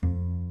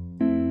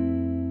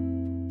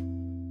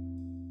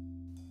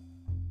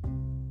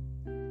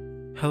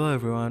Hello,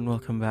 everyone.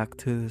 Welcome back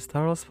to the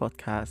Star Wars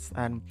podcast.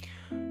 And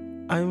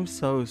I'm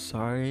so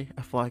sorry.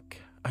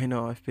 I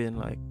know I've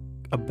been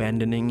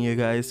abandoning you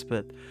guys,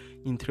 but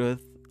in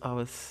truth, I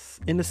was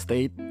in a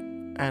state,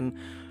 and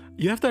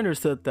you have to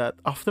understand that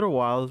after a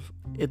while,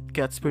 it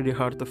gets pretty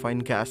hard to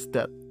find guests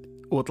that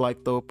would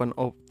like to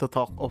to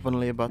talk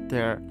openly about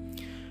their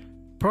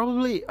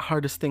probably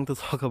hardest thing to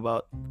talk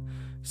about.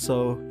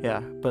 So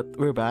yeah, but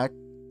we're back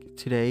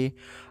today.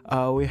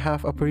 We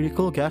have a pretty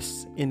cool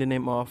guest in the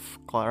name of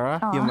Clara.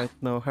 You Aw. might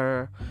know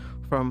her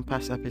from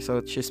past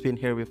episodes. She's been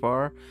here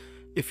before.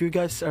 If you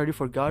guys already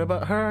forgot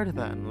about her,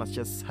 then let's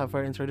just have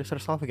her introduce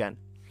herself again.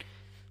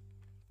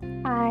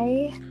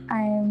 Hi,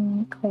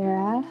 I'm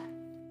Clara,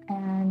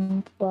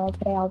 and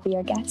today I'll be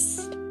your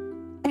guest.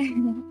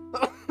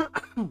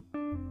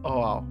 Oh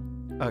wow.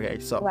 Okay,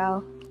 so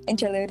Wow,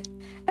 interlude.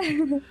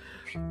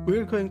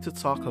 we're going to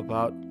talk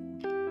about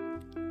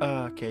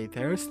okay,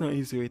 there is no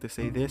easy way to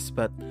say this,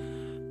 but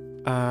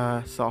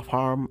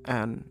self-harm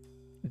and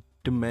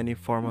the many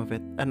form of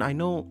it. And I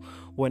know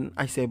when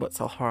I say about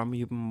self-harm,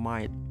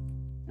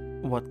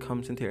 what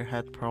comes into your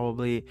head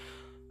probably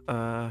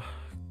uh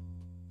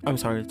I'm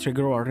sorry,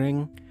 trigger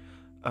warning,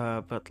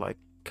 but like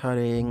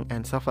cutting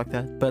and stuff like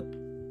that. But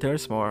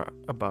there's more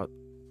about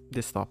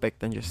this topic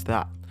than just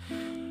that.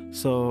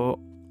 So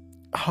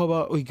how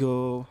about we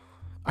go?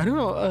 I don't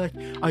know.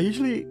 I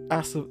usually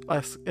ask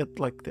it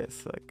like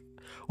this, like,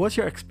 what's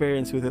your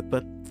experience with it?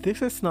 But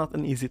this is not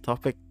an easy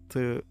topic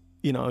to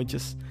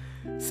just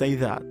say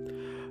that.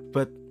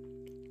 But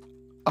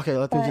okay,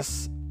 let me But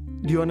just.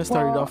 Do you want to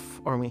start it well,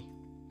 off or me?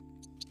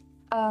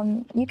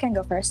 you can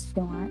go first if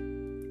you want.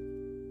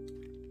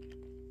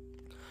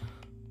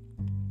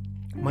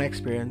 My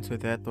experience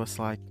with that was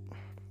like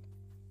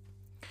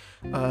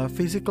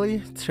physically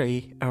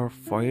 3 or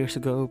 4 years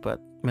ago, but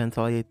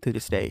mentally to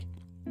this day.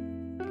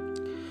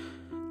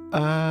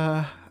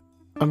 Uh,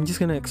 I'm just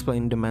gonna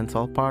explain the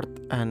mental part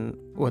and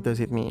what does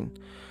it mean.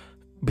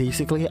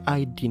 Basically,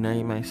 I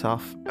deny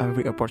myself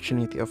every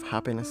opportunity of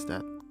happiness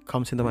that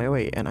comes into my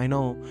way, and I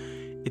know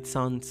it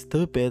sounds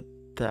stupid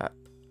that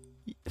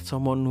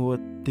someone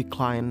would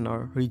decline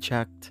or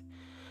reject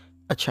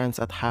a chance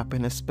at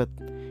happiness, but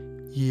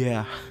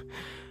yeah,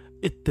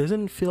 it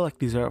doesn't feel like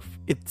deserve.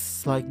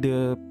 It's like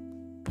the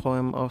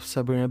poem of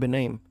Sabrina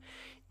Benaim.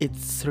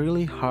 It's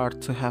really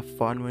hard to have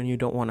fun when you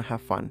don't want to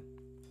have fun.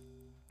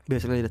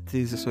 Basically, that's the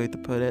easiest way to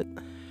put it.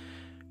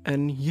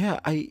 And yeah,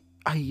 I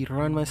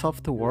run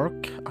myself to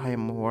work.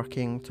 I'm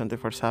working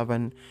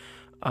 24/7.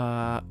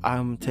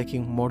 I'm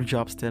taking more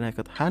jobs than I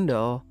could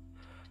handle.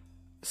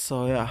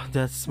 So yeah,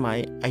 that's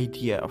my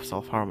idea of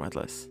self-harm at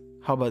least.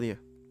 How about you?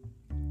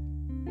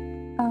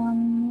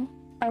 Um,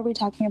 are we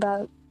talking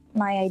about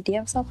my idea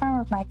of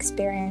self-harm or my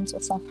experience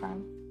with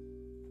self-harm?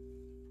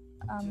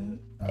 Um,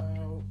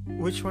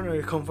 Which one are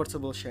you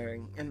comfortable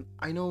sharing? And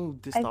I know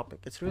this I topic.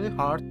 It's really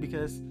hard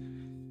because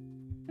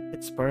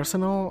it's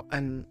personal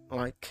and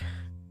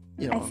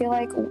you I know, feel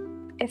like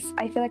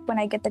when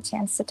I get the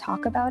chance to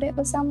talk about it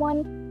with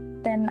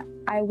someone,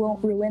 then I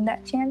won't ruin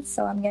that chance.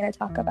 So I'm gonna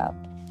talk about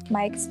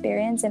my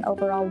experience and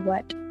overall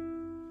what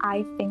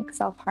I think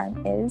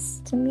self-harm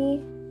is to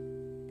me.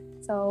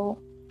 So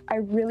I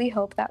really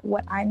hope that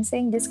what I'm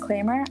saying,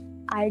 disclaimer,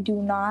 I do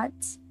not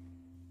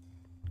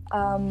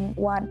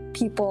want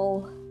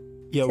people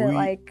yeah, to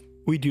like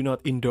we do not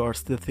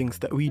endorse the things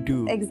that we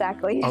do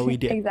exactly or we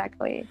did.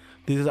 exactly.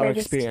 This is our We're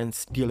just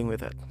experience dealing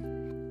with it.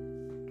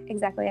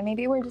 exactly, and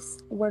maybe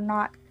we're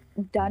not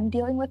done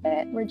dealing with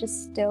it. We're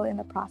just still in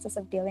the process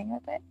of dealing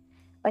with it,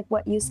 like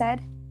what you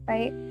said,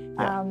 right?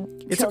 Yeah.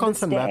 It's a Till this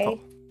constant battle.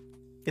 day,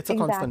 It's a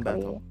constant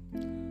exactly. battle.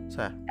 So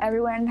yeah.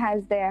 Everyone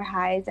has their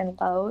highs and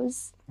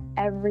lows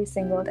every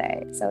single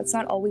day. So it's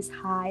not always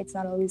high, it's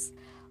not always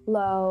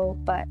low,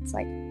 but it's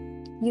like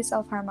you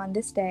self-harm on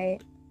this day,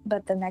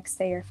 but the next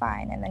day you're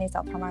fine, and then you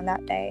self-harm on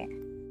that day,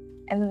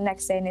 and the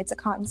next day, and it's a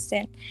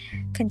constant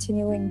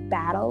continuing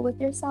battle with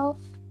yourself,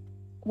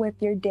 with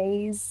your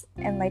days,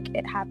 and like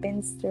it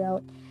happens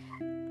throughout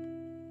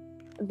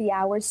the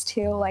hours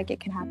too. Like it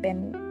can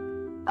happen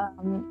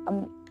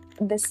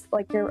this,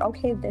 like you're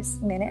okay this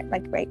minute,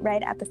 like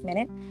right at this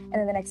minute, and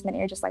then the next minute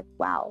you're just like,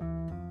 wow,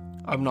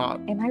 I'm not.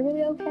 am I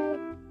really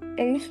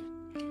okay?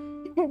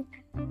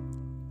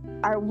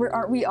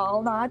 Aren't we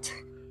all not?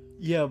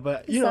 Yeah,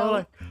 but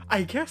So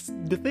I guess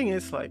the thing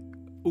is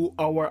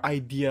our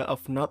idea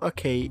of not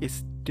okay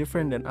is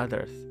different than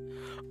others.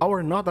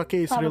 Our not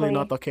okay is really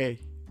not probably okay.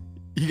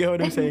 You get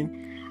what I'm saying?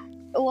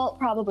 well,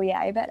 probably, yeah.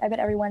 I bet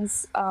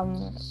everyone's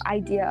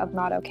idea of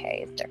not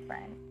okay is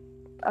different.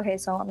 Okay,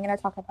 so I'm gonna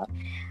talk about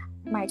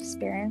my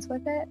experience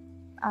with it.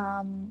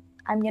 I'm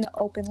gonna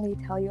openly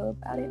tell you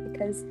about it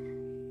because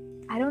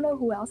I don't know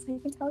who else I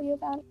can tell you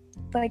about,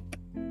 like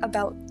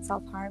about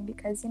self-harm,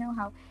 because you know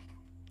how,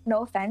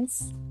 no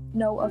offense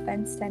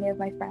to any of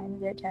my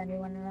friends or to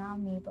anyone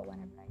around me, but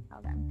whenever I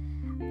tell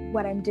them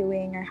what I'm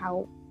doing or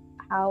how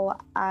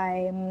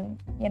I'm,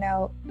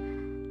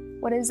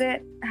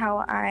 how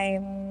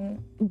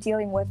I'm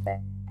dealing with it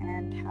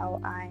and how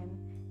I'm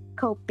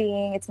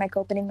coping, it's my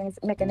coping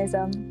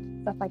mechanism.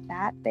 stuff like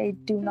that, they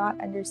do not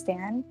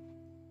understand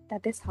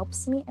that this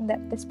helps me and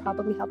that this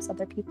probably helps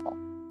other people.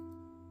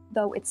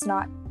 Though it's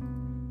not,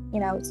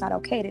 it's not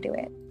okay to do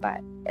it,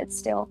 but it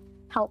still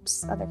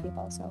helps other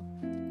people. So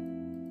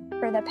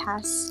for the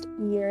past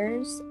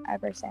years,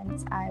 ever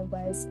since I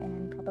was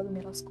in probably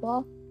middle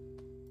school,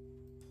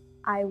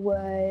 I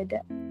would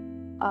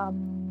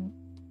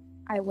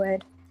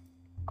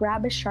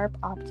grab a sharp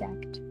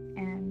object,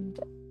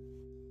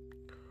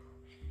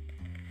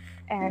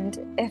 and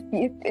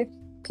if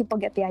people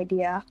get the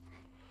idea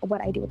of what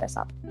I do with this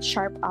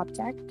sharp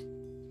object,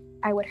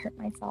 I would hurt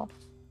myself.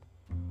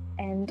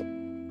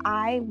 And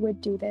I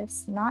would do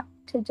this not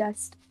to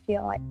just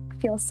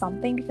feel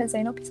something, because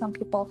I know some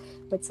people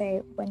would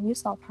say when you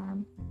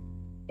self-harm,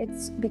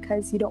 it's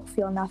because you don't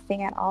feel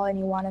nothing at all and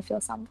you want to feel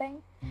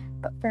something.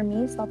 But for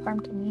me, self-harm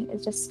to me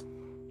is just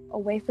a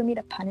way for me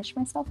to punish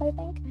myself, I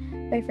think.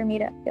 A way for me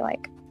to feel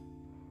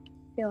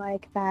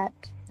like that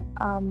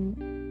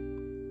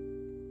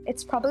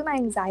it's probably my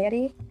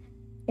anxiety,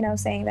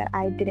 saying that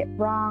I did it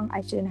wrong, I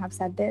shouldn't have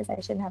said this,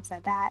 I shouldn't have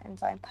said that, and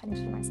so I'm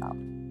punishing myself.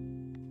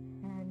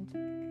 And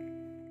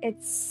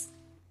it's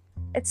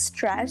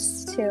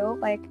stress too,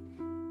 like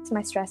it's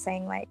my stress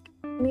saying like,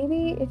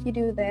 maybe if you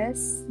do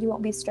this, you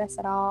won't be stressed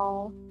at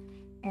all.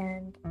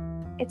 And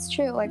it's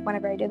true, like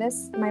whenever I do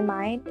this, my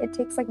mind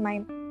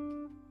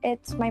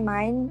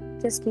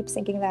just keeps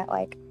thinking that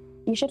like,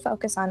 you should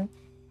focus on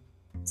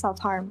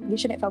self-harm, you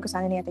shouldn't focus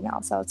on anything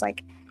else. So it's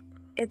like,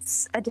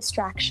 it's a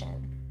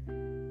distraction,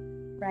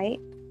 right?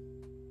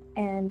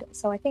 And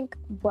so I think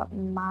what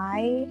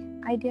my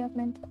idea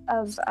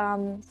of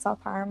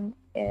self-harm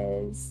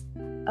is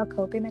a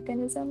coping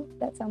mechanism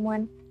that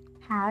someone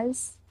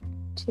has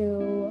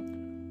to,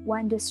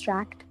 one,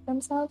 distract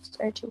themselves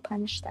or to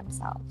punish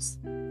themselves.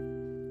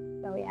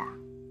 So yeah.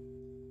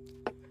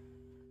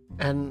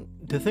 And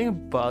the thing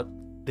about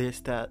this,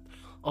 that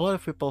a lot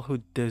of people who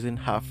doesn't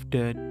have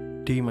the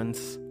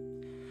demons,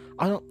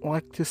 I don't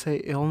like to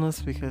say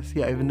illness, because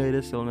even though it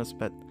is illness,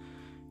 but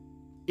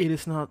it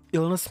is not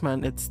illness,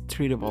 man. It's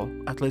treatable.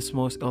 At least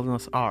most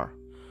illness are.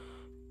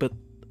 But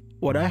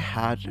what I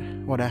have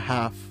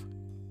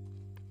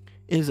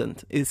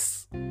isn't.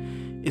 It's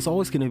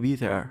always gonna be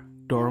there,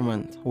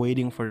 dormant,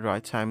 waiting for the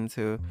right time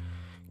to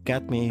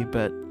get me.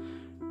 But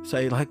so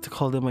I like to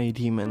call them my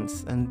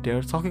demons, and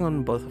they're talking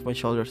on both of my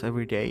shoulders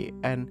every day.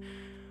 And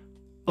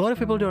a lot of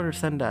people don't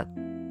understand that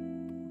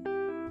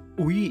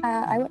we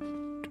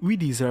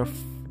deserve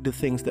the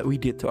things that we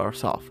did to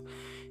ourselves.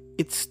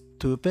 It's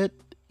stupid,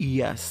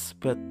 yes,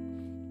 but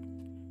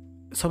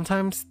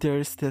sometimes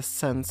there's this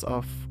sense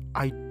of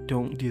I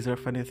don't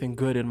deserve anything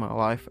good in my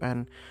life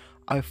and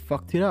I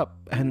fucked it up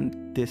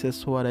and this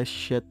is what I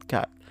should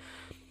get.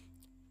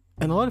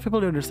 And a lot of people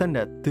don't understand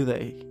that, do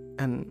they?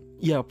 And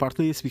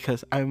partly it's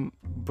because I'm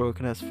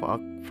broken as fuck,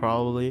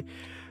 probably,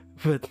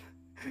 but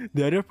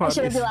the other part I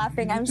shouldn't be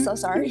laughing, I'm so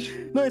sorry.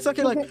 No, it's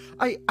okay. Like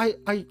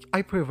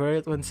I prefer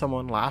it when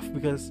someone laughs,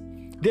 because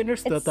they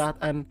understood that.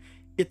 And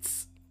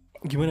it's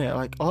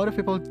like a lot of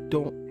people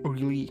don't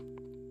really,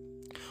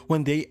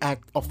 when they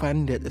act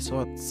offended, is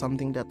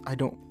something that I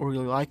don't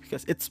really like,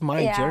 because it's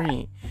my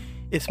journey.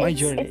 It's my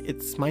journey.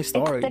 It's my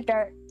story.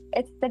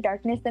 It's the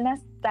darkness in us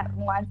that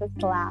wants us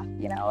to laugh,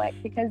 like,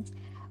 because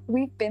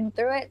we've been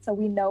through it, so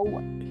we know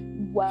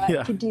what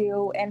to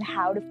do and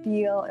how to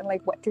feel and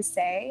like what to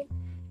say.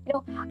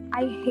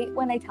 I hate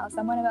when I tell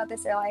someone about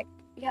this. They're like,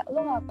 "Ya,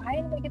 lu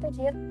ngapain begitu,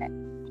 Jit?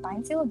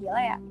 Ngapain sih lu,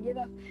 gila ya?"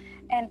 Gitu.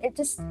 And it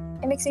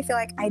makes me feel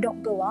like I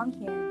don't belong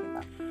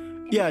here.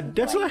 Yeah,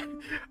 that's like,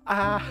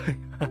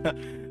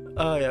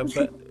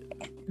 but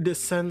the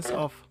sense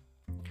of,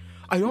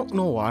 I don't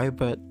know why,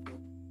 but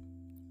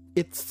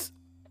it's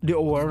the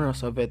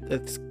awareness of it.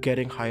 It's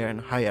getting higher and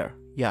higher.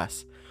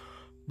 Yes,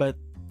 but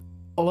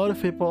a lot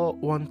of people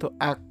want to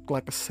act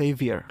like a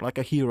savior,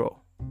 like a hero,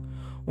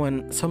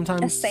 when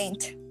sometimes a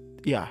saint.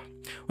 Yeah,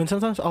 when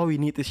sometimes all we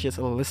need is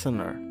just a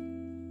listener.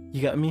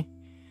 You got me?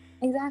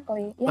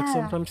 Exactly. Yeah. Like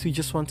sometimes we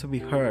just want to be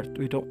heard.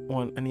 We don't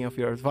want any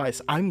of your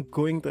advice. I'm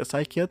going to a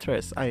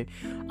psychiatrist. I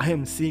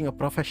am seeing a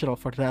professional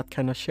for that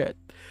kind of shit.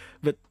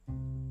 But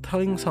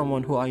telling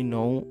someone who I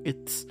know,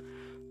 it's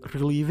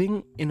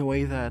relieving in a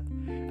way that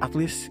at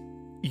least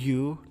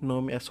you know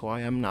me as who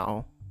I am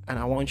now, and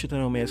I want you to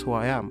know me as who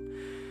I am.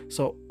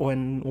 So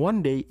when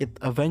one day it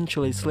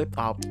eventually slipped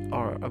out,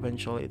 or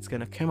eventually it's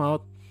gonna come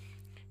out,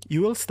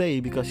 you will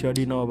stay because you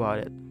already know about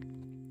it.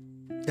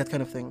 That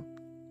kind of thing.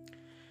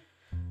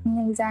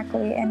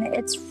 Exactly. And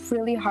it's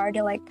really hard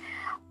to like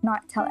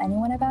not tell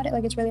anyone about it.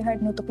 Like it's really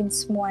hard nutupin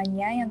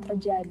semuanya yang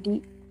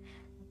terjadi,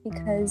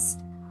 because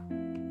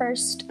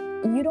first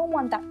you don't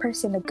want that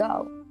person to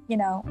go.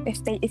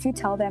 If you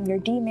tell them your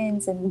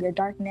demons and your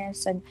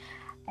darkness and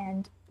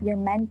your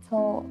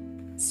mental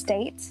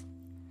state,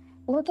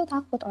 lo tuh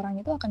takut orang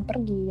itu akan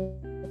pergi.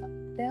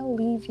 They'll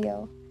leave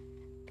you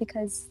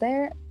because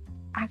they're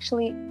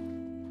actually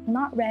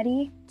not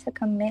ready to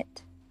commit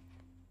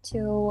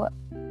to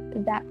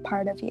that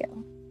part of you.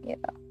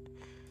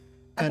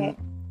 And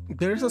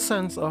there's a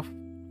sense of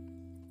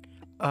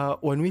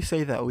when we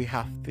say that we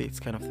have these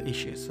kind of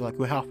issues, like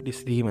we have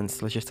these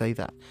demons, let's just say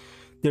that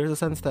there's a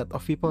sense that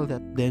of people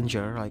that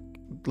danger,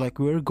 like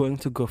we're going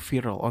to go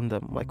viral on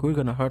them, like we're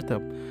gonna hurt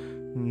them.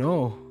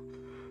 No,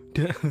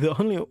 the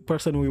only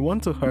person we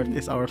want to hurt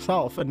is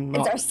ourselves and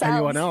not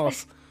anyone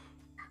else.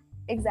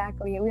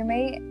 Exactly.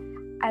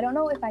 I don't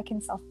know if I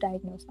can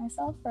self-diagnose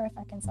myself or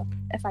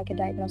if I could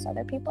diagnose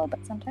other people,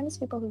 but sometimes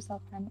people who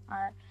self-harm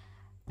are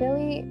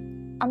really,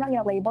 I'm not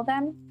gonna label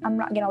them. I'm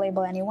not gonna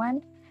label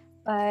anyone,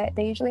 but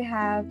they usually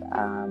have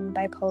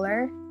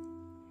bipolar.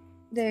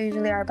 They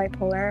usually are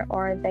bipolar,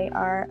 or they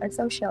are a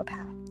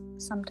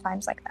sociopath.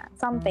 Sometimes like that,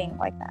 something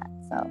like that.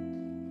 So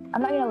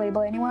I'm not gonna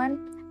label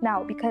anyone.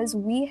 Now, because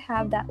we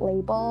have that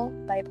label,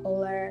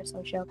 bipolar,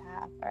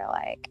 sociopath, or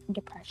like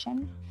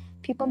depression,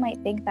 people might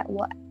think that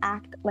we'll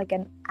act like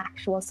an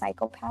actual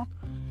psychopath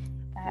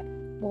that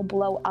will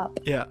blow up.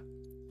 Yeah.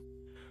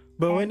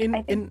 But when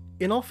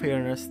in all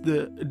fairness,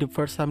 the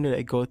first time that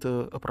I go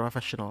to a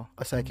professional,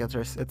 a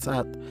psychiatrist, it's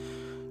at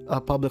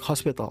a public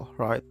hospital,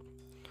 right?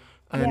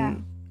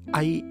 And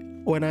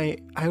when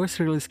I was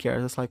really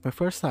scared. It's like my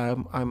first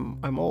time.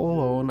 I'm all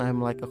alone.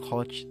 I'm like a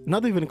college,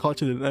 not even a college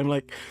student. I'm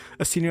like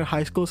a senior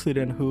high school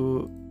student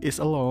who is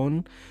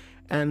alone.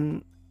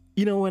 And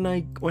you know, when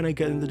I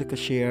get into the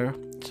cashier,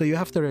 so you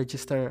have to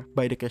register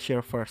by the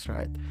cashier first,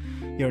 right?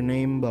 Your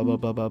name, blah blah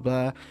blah blah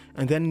blah,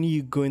 and then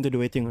you go into the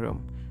waiting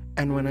room.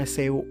 And when I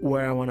say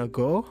where I want to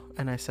go,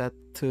 and I said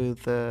to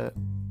the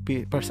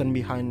person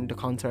behind the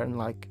counter and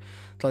like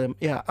tell them,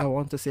 yeah, I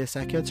want to see a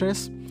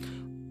psychiatrist,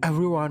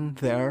 everyone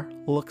there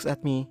looks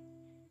at me.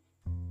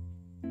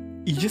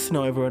 You just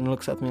know everyone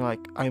looks at me like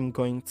I'm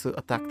going to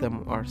attack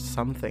them or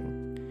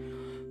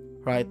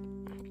something, right?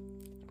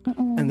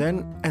 And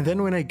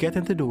then when I get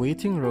into the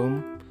waiting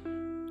room,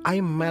 I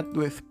met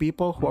with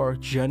people who are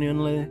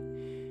genuinely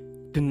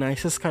the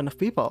nicest kind of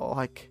people.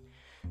 Like,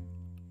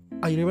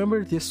 I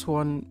remember this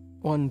one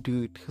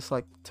dude who's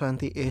like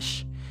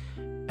 20-ish,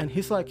 and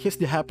he's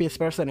the happiest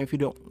person. If you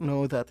don't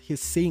know that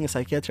he's seeing a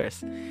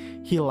psychiatrist,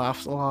 he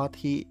laughs a lot,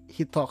 he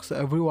talks to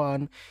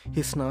everyone,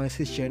 he's nice,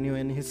 he's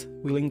genuine, he's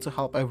willing to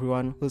help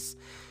everyone who's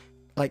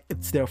like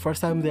it's their first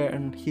time there,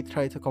 and he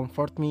tried to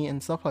comfort me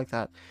and stuff like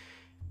that.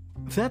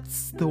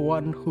 That's the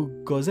one who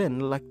goes in,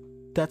 like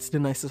that's the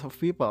nicest of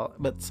people.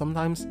 But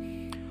sometimes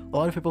a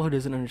lot of people who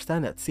doesn't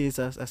understand that sees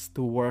us as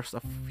the worst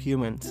of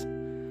humans,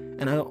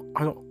 and I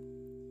don't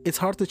it's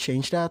hard to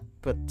change that,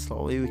 but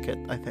slowly we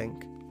could, I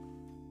think.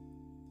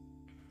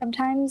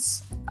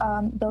 Sometimes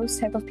those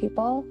type of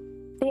people,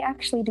 they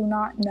actually do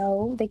not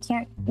know, they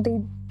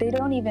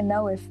don't even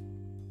know if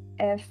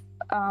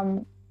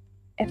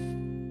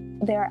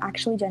they're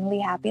actually genuinely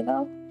happy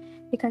though,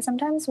 because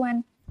sometimes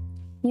when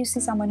you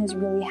see someone who's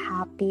really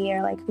happy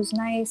or like who's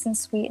nice and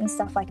sweet and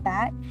stuff like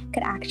that,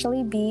 could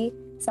actually be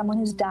someone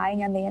who's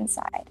dying on the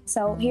inside.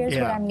 So here's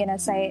what I'm gonna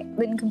say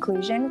in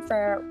conclusion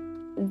for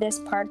this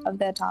part of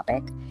the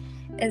topic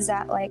is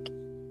that, like,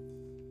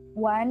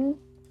 one,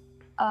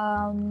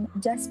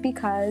 just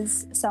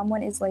because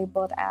someone is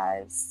labeled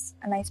as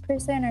a nice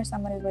person, or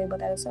someone is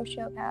labeled as a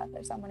sociopath,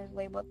 or someone is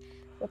labeled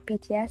with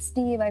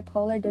PTSD,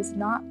 bipolar, does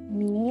not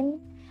mean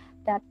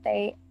that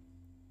they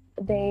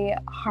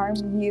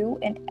harm you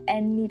in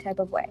any type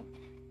of way.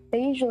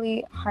 They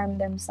usually harm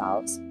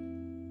themselves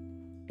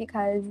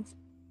because,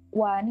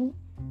 one,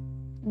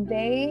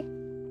 they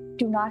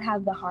do not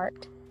have the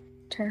heart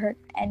to hurt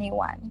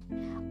anyone.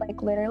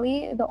 Like,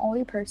 literally, the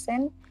only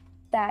person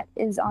that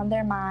is on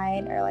their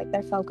mind or like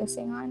they're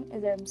focusing on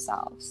is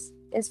themselves,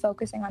 is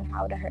focusing on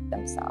how to hurt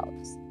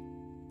themselves.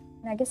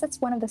 And I guess that's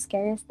one of the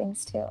scariest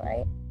things too,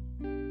 right?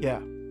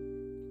 Yeah.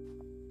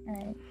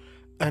 Right.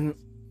 And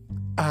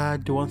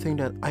the one thing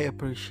that I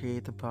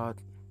appreciate about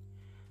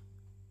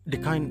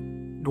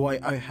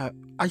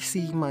I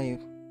see my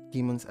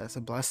demons as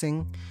a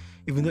blessing,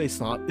 even though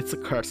it's not. It's a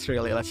curse,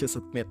 really. Let's just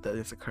admit that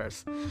it's a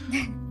curse.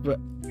 But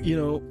you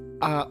know,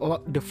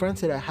 the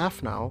friends that I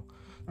have now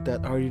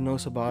that already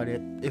knows about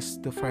it is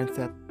the friends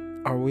that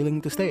are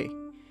willing to stay.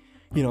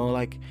 You know,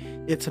 like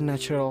it's a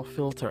natural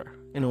filter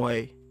in a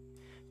way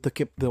to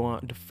keep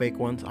the fake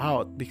ones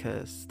out,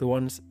 because the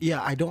ones,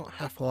 I don't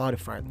have a lot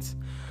of friends.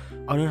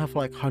 I don't have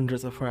like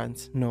hundreds of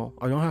friends. No,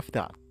 I don't have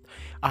that.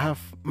 I have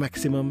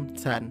maximum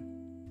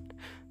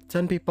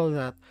 10 people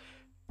that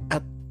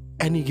at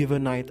any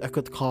given night I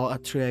could call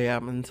at 3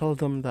 a.m. and tell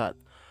them that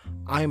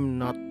I'm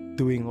not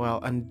doing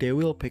well, and they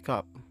will pick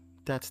up.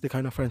 That's the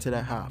kind of friends that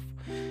I have.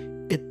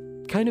 It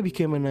kind of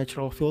became a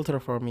natural filter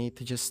for me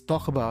to just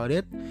talk about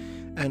it,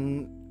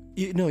 and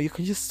you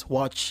can just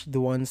watch the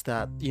ones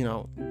that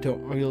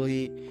don't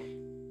really,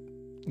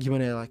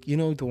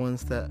 the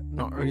ones that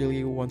not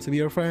really want to be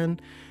your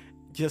friend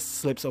just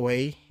slips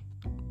away.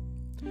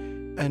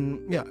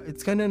 And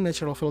it's kind of a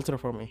natural filter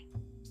for me.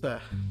 So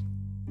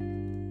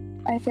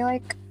I feel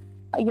like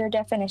your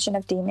definition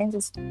of demons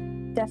is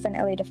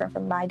definitely different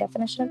from my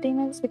definition of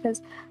demons,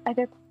 because I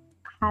think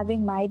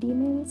having my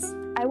demons,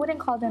 I wouldn't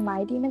call them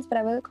my demons, but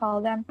I would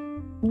call them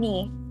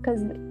me,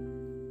 because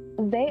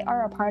they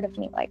are a part of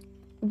me. Like,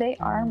 they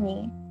are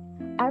me.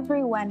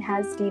 everyone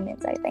has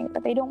demons, I think,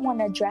 but they don't want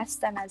to address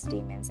them as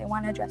demons. They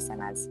want to address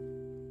them as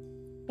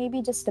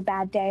maybe just a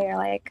bad day or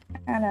like,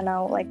 I don't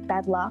know, like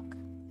bad luck.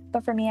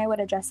 But for me, I would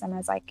address them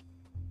as like,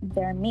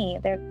 they're me.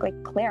 They're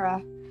like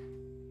Clara.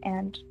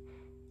 And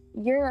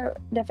your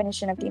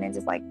definition of demons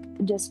is like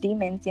just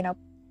demons,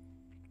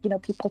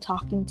 people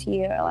talking to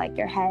you, or like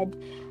your head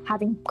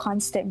having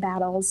constant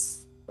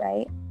battles,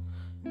 right?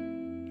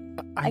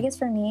 I guess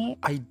for me,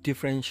 I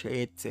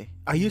differentiate.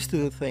 I used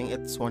to think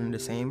it's one and the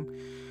same,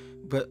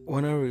 but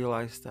when I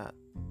realized that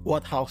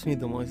what helps me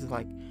the most is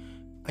like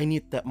I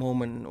need that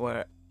moment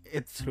where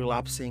it's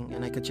relapsing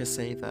and I could just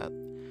say that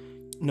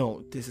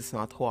no, this is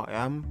not who I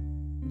am.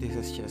 This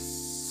is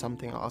just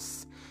something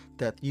else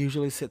that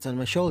usually sits on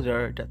my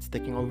shoulder that's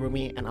taking over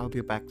me, and I'll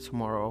be back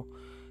tomorrow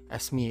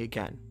as me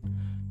again.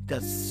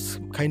 That's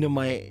kind of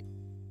my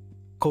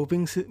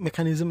coping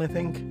mechanism, I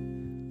think.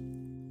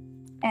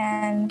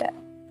 And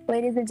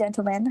ladies and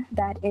gentlemen,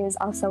 that is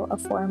also a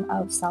form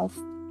of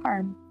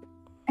self-harm.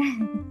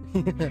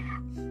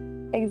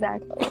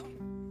 Exactly.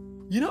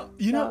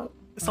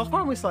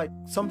 Self-harm is like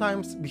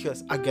sometimes,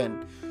 because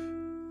again,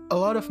 a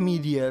lot of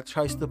media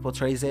tries to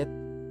portray it,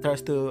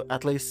 tries to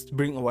at least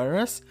bring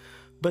awareness,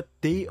 but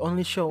they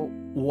only show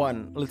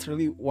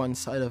literally one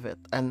side of it.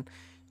 And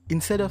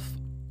instead of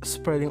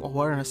spreading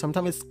awareness,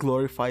 sometimes it's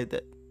glorified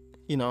it,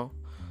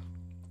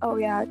 Oh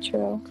yeah,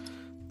 true.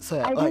 So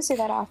yeah, I do see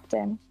that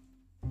often.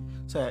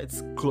 So yeah,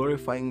 it's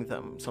glorifying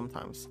them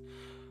sometimes.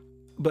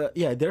 But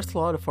yeah, there's a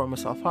lot of forms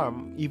of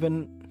self-harm.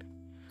 Even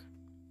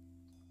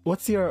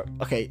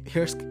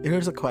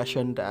here's a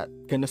question that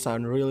gonna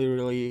sound really,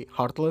 really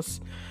heartless.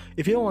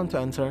 If you don't want to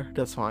answer,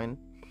 that's fine.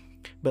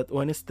 But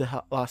when is the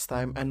last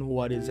time, and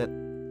what is it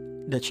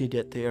that you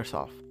did to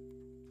yourself?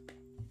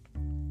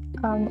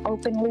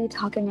 Openly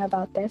talking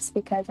about this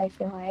because I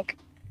feel like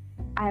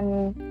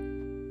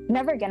I'm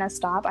never gonna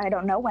stop. I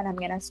don't know when I'm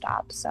gonna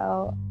stop.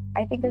 So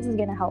I think this is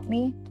gonna help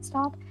me to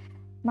stop.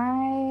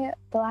 The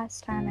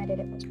last time I did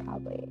it was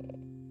probably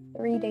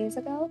 3 days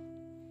ago.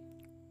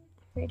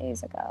 3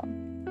 days ago.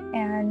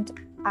 And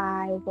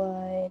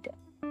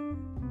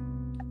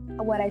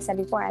what I said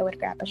before, I would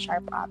grab a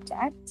sharp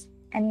object,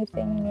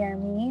 anything near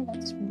me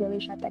that's really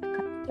sharp that could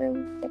cut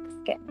through thick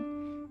skin.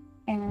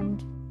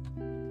 And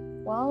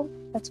well,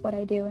 that's what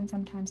I do. And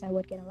sometimes I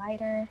would get a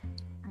lighter.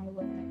 I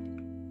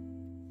would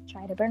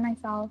try to burn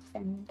myself.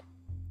 And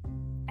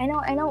I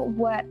know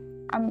what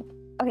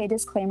okay,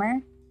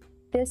 disclaimer.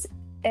 This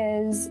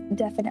is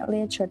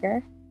definitely a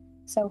trigger.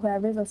 So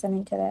whoever's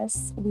listening to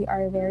this, we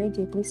are very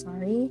deeply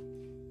sorry.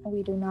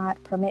 We do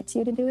not permit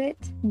you to do it.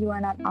 You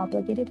are not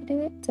obligated to do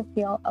it to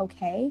feel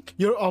okay.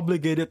 You're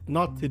obligated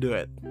not to do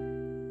it.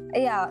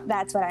 Yeah,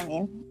 that's what I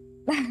mean.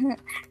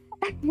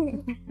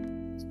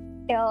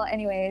 Well,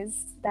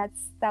 anyways, that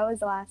was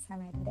the last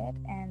time I did it,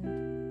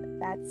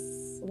 and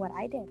that's what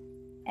I did.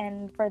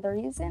 And for the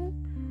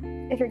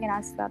reason, if you're gonna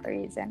ask about the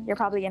reason, you're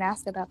probably gonna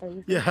ask about the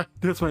reason. Yeah,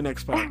 that's my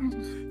next part.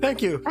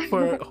 Thank you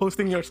for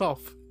hosting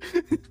yourself.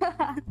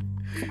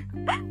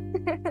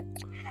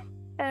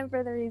 And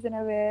for the reason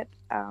of it,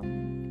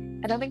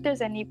 I don't think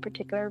there's any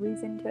particular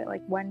reason to it,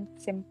 like one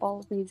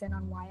simple reason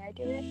on why I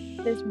do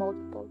it. There's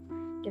multiple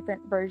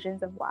different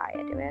versions of why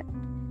I do it.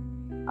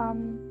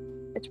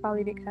 It's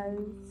probably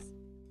because,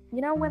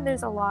 when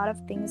there's a lot of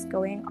things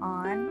going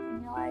on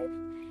in your life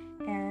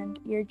and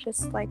you're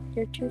just like,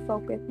 you're too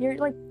focused.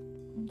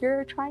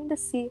 You're trying to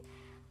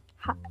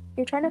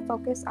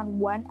focus on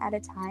one at a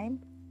time,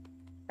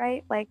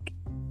 right? Like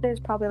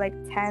there's probably like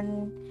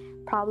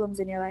 10 problems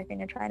in your life and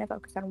you're trying to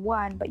focus on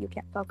one, but you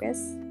can't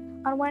focus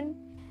on one.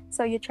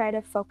 So you try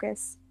to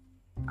focus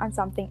on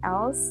something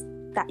else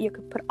that you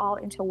could put all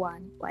into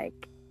one.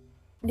 Like,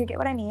 do you get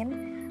what I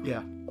mean?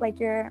 Yeah. Like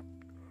you're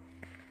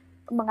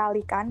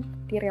mengalihkan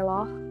diri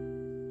lo.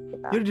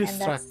 You're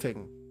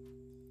distracting.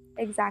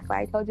 Exactly.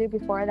 I told you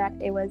before that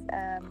it was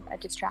a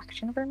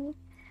distraction for me.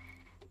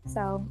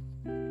 So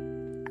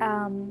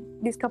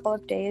these couple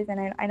of days,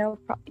 and I know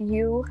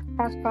you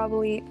have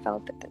probably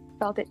felt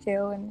it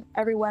too, and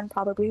everyone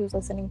probably who's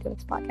listening to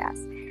this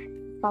podcast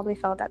probably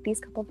felt that these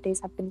couple of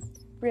days have been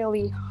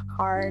really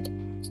hard,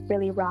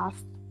 really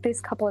rough.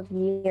 These couple of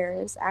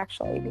years,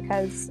 actually,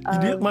 because you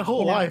did my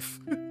whole life.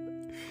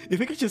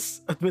 If I could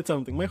just admit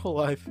something, my whole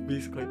life,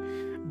 basically.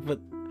 But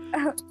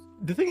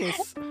the thing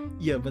is,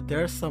 but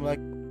there's some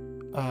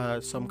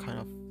some kind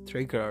of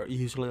trigger,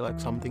 usually like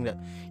something that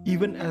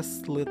even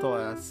as little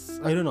as,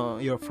 I don't know,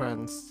 your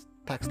friends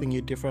texting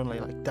you differently,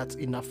 like that's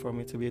enough for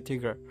me to be a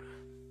trigger.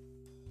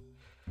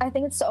 I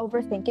think it's the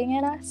overthinking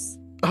in us.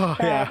 Oh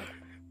yeah.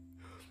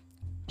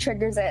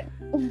 Triggers it.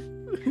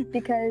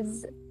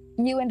 Because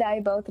you and I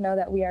both know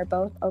that we are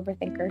both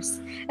overthinkers.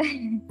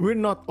 We're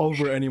not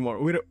over anymore.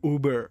 We're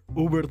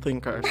uber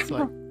thinkers.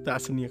 Like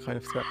that's a new kind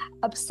of stuff.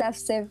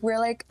 Obsessive. We're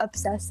like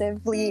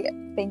obsessively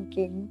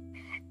thinking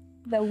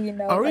that we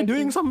know. Are we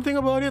doing something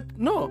about it?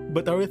 No.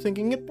 But are we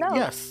thinking it? No.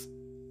 Yes.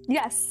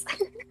 Yes.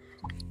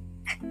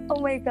 Oh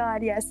my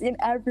God, yes. And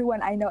I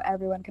know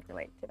everyone could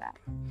relate to that.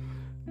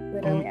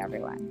 Literally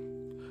everyone.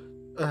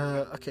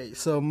 Okay,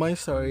 so my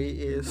story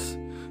is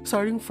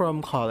starting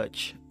from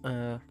college.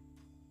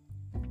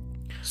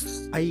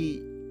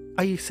 I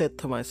I said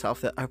to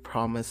myself that I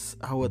promise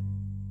I would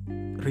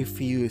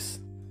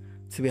refuse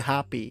to be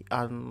happy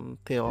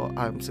until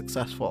I'm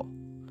successful.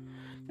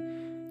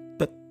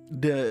 But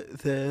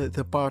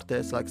the part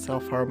that's like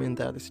self-harming,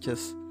 that is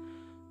just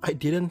I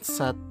didn't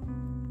set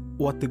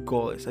what the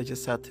goal is. I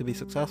just had to be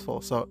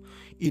successful. So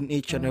in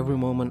each and every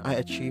moment I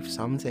achieve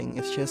something,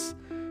 it's just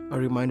a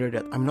reminder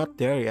that I'm not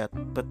there yet,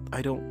 but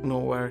I don't know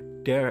where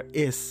there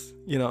is.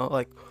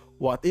 Like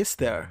what is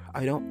there?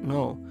 I don't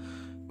know.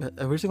 But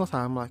every single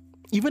time, like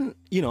even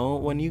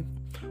when you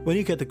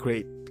get a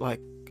grade,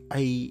 like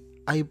I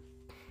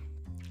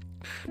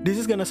this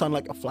is gonna sound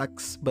like a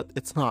flex, but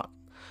it's not.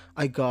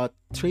 I got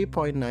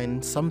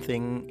 3.9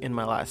 something in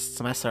my last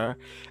semester,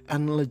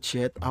 and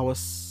legit, I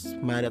was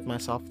mad at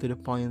myself to the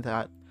point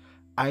that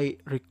I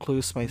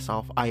recluse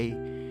myself. I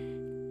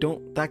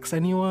don't text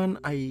anyone,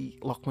 I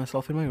lock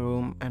myself in my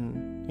room,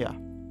 and yeah,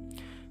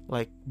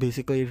 like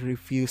basically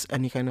refuse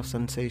any kind of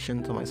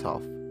sensation to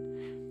myself.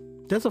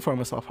 That's a form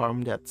of self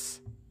harm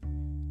that's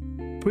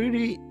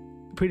pretty,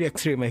 pretty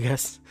extreme, I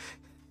guess.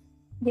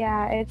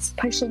 Yeah, it's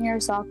pushing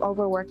yourself,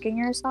 overworking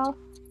yourself.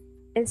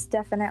 Is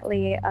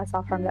definitely a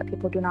self harm that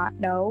people do not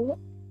know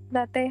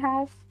that they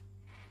have.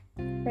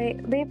 Right?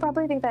 They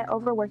probably think that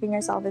overworking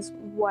yourself is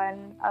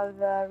one of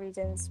the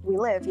reasons we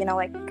live.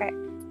 Like kayak,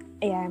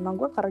 ya emang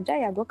gue kerja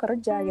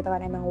gitu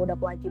kan, emang udah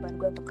kewajiban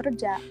gue untuk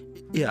kerja.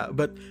 Yeah,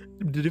 but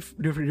the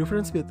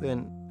difference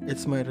between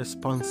it's my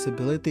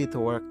responsibility to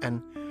work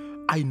and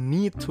I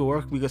need to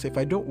work, because if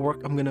I don't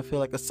work, I'm gonna feel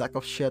like a sack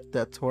of shit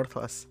that's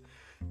worthless.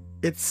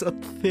 It's a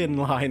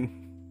thin line.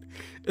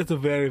 It's a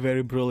very,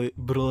 very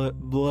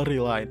blurry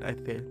line, I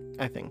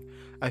think.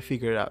 I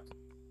figured out.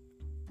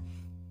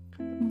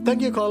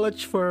 Thank you,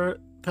 college, for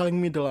telling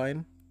me the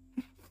line.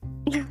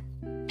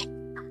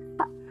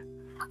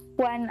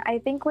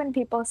 When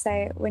people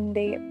say,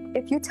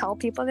 if you tell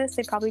people this,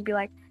 they'd probably be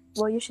like,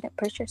 well, you shouldn't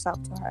push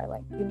yourself too hard.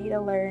 Like, you need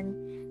to learn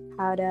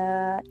how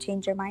to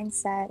change your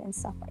mindset and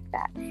stuff like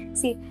that.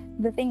 See,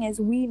 the thing is,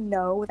 we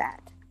know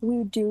that.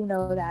 We do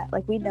know that.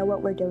 Like, we know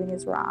what we're doing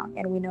is wrong,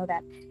 and we know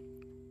that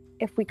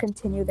if we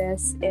continue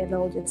this,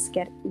 it'll just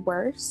get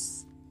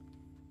worse.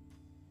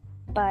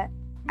 But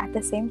at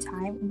the same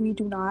time, we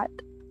do not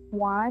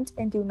want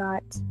and do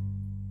not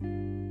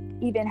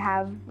even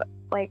have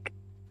like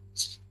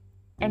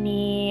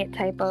any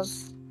type of,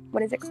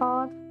 what is it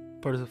called?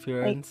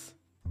 Perseverance.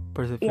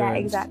 Yeah,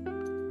 exactly.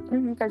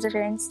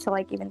 Perseverance to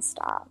like even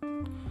stop.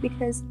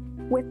 Because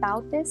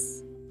without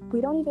this,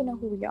 we don't even know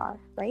who we are,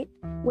 right?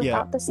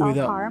 Without the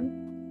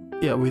self-harm.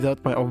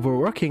 Without my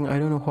overworking, I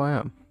don't know who I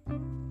am.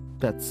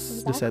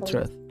 That's the sad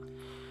truth.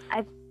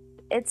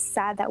 It's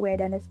sad that we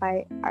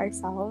identify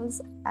ourselves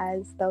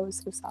as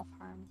those who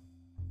self-harm.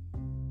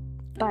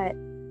 But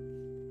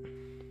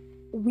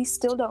we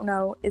still don't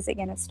know, is it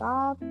going to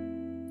stop?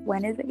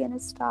 When is it going to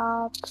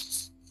stop?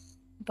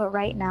 But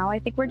right now, I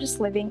think we're just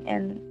living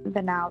in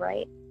the now,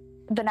 right?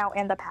 The now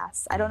and the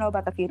past. I don't know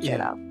about the future,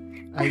 though.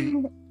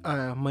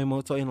 My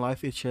motto in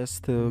life is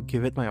just to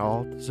give it my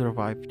all to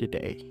survive the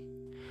day.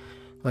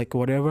 Like,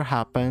 whatever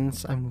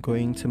happens, I'm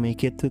going to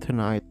make it to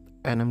tonight,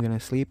 and I'm gonna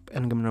sleep,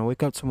 and I'm gonna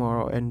wake up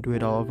tomorrow and do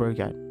it all over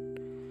again.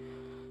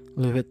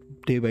 Live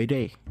it day by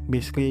day.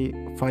 Basically,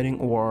 fighting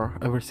a war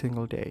every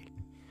single day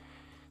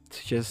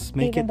to just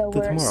make it to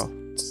tomorrow.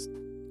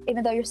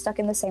 Even though you're stuck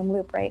in the same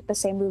loop, right? The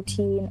same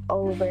routine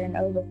over and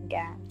over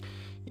again.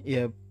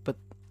 Yeah, but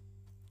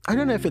I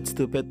don't know if it's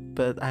stupid,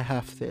 but I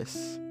have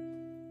this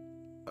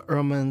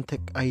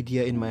romantic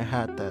idea in my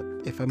head that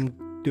if I'm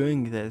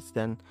doing this,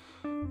 then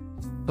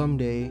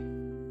someday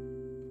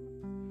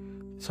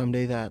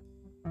that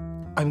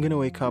I'm gonna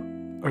wake up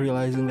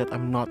realizing that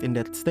I'm not in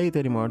that state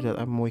anymore, that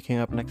I'm waking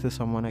up next to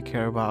someone I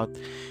care about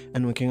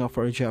and waking up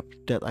for a job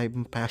that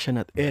I'm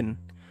passionate in.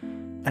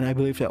 And I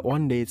believe that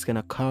one day it's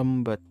gonna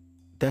come, but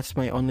that's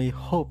my only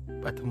hope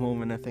at the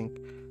moment, I think.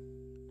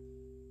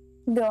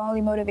 The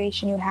only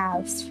motivation you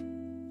have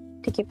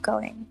to keep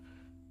going.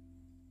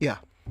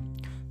 Yeah.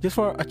 Just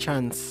for a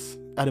chance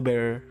at a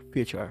better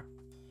future.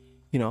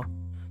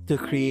 To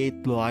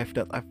create the life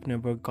that I've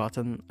never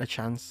gotten a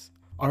chance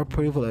or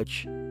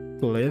privilege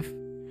to live.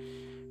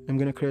 I'm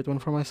gonna create one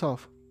for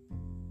myself.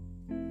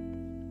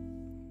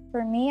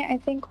 For me, I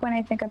think when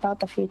I think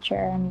about the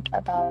future and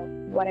about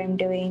what I'm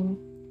doing,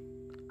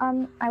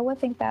 I would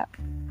think that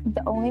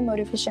the only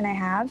motivation I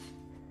have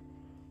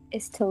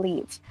is to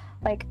leave.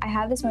 Like, I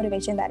have this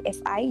motivation that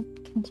if I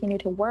continue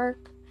to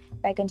work,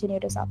 if I continue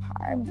to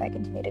self-harm, if I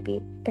continue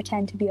to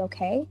pretend to be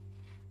okay,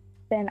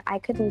 then I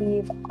could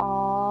leave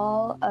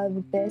all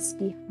of this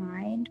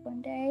behind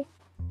one day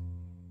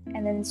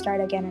and then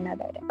start again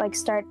another day. Like,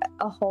 start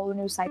a whole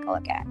new cycle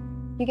again.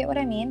 You get what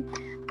I mean?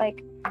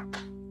 Like,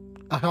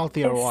 a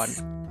healthier one,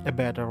 a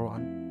better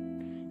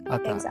one.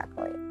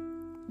 Exactly.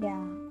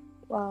 Yeah.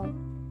 Well,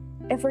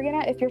 if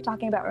you're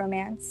talking about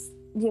romance,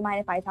 do you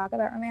mind if I talk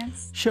about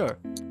romance? Sure.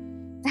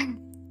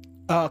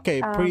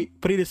 Okay,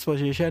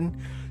 predisposition.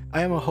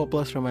 I am a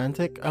hopeless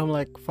romantic. I'm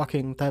like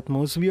fucking Ted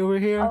Mosby over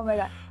here. Oh my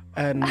god.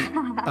 And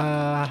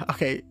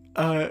okay,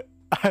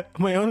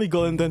 my only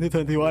goal in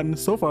 2021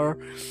 so far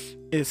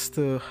is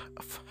to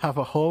have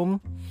a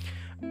home.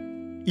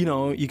 You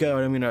know, you get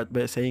what I mean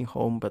by saying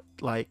home, but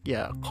like,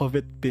 yeah,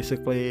 COVID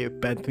basically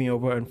bent me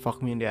over and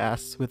fucked me in the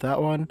ass with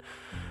that one.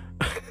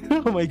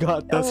 Oh my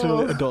god, that's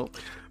really adult.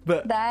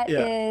 But that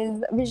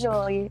is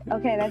visually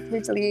okay. That's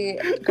visually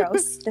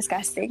gross,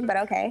 disgusting, but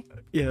okay.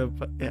 Yeah,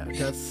 but yeah,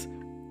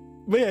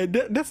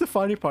 that's the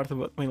funny part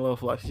about my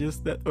love life.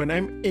 Just that when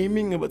I'm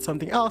aiming about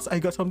something else, I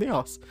got something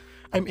else.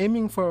 I'm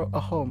aiming for a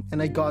home,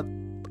 and I got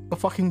a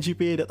fucking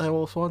GPA that I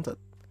always wanted.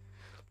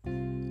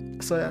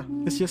 So yeah,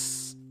 it's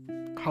just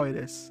how it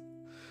is.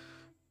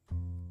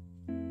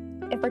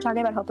 If we're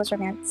talking about hopeless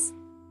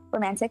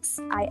romantics,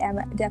 I am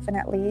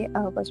definitely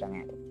a hopeless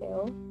romantic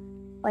too.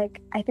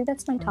 Like, I think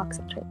that's my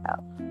toxic trait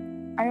though.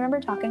 I remember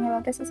talking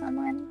about this with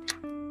someone.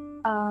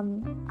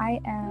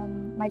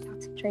 My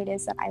toxic trait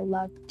is that I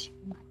love too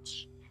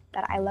much.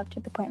 That I love to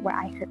the point where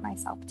I hurt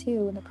myself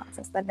too in the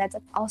process. That's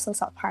also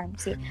self-harm.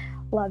 See,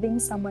 loving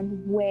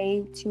someone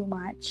way too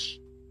much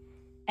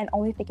and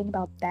only thinking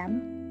about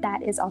them,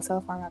 that is also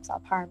a form of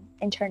self-harm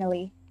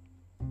internally.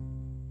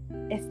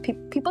 If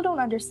people don't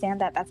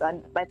understand that, that's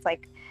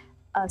like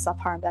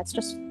self-harm. That's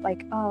just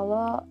like, oh,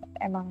 lo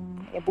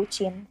emang ya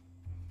bucin.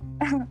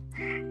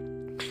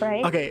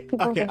 Right? Okay.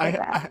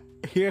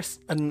 Here's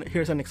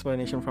an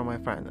explanation from my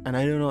friend, and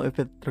I don't know if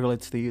it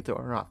relates to you too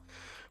or not.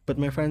 But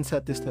my friend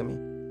said this to me.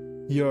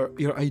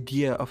 Your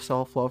idea of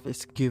self-love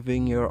is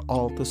giving your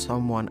all to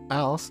someone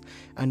else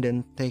and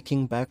then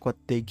taking back what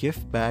they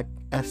give back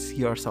as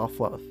your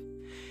self-love.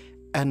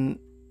 And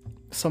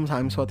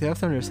sometimes what you have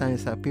to understand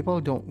is that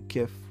people don't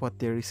give what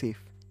they receive.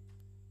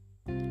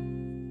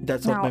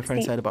 That's what my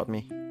friend said about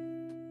me.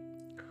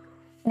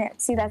 Yeah,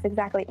 see, that's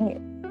exactly it.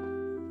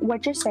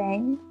 What you're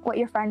saying, what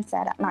your friend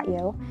said, not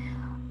you,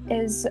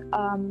 is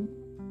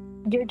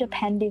you're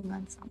depending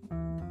on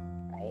someone,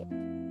 right?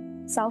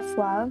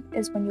 Self-love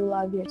is when you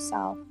love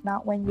yourself,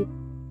 not when you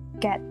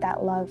get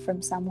that love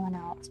from someone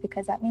else,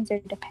 because that means you're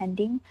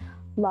depending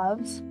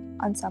love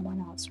on someone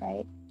else,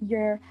 right?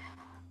 You're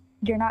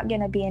not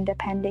gonna be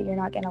independent, you're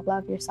not gonna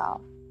love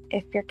yourself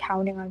if you're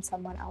counting on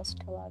someone else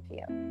to love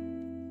you.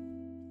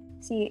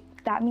 See,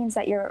 that means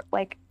that you're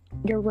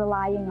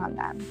relying on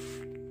them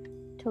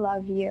to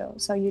love you.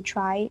 So you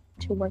try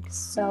to work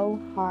so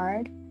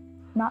hard,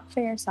 not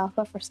for yourself,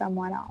 but for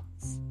someone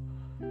else.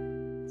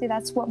 See,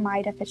 that's what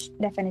my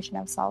definition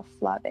of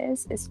self-love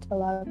is to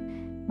love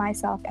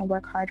myself and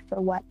work hard for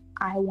what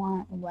I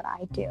want and what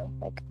I do.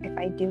 Like, if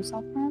I do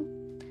self-harm,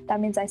 that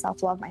means I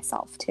self-love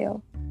myself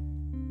too.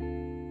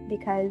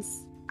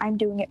 Because I'm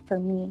doing it for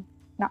me,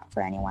 not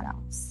for anyone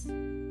else.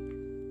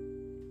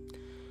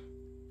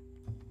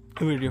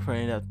 We're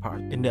different in that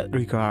part, in that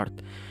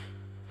regard.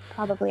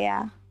 Probably,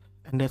 yeah.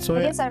 And that's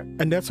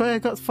why I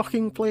got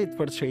fucking played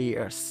for 3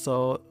 years.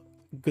 So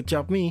good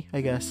job me,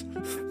 I guess.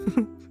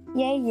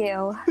 Yay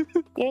you.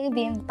 Yay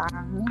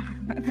bintang.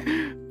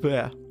 But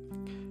yeah.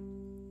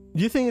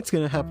 Do you think it's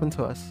gonna happen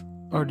to us?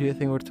 Or do you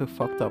think we're too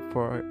fucked up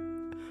for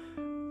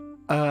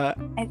a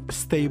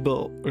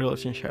stable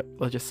relationship?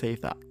 Let's just say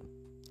that.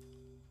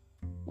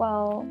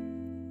 Well,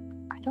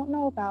 I don't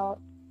know about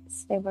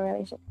stable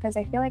relationship because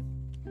I feel like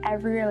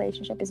every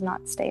relationship is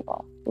not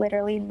stable.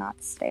 Literally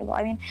not stable.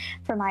 I mean,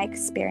 from my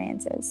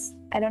experiences,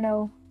 I don't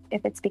know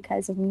if it's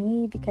because of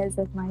me, because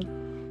of my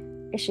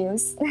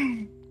issues,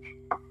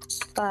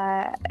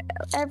 but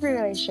every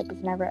relationship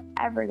is never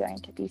ever going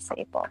to be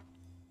stable.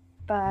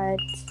 But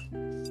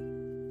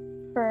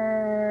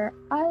for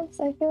us,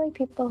 I feel like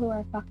people who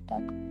are fucked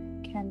up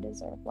can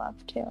deserve love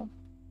too.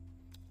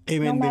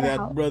 Amen to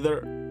that,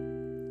 brother.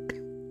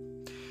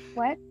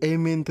 What?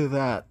 Amen to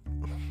that.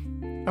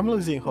 I'm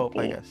losing hope,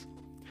 I guess.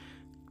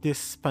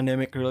 This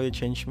pandemic really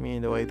changed me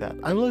in the way that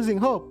I'm losing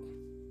hope.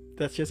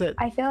 That's just it.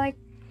 I feel like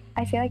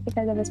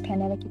because of this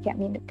pandemic, you can't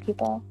meet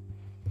people.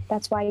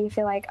 That's why you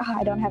feel like,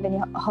 I don't have any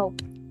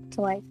hope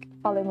to like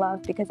fall in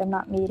love because I'm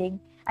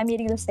meeting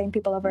the same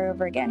people over and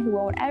over again who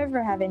won't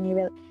ever have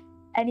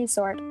any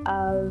sort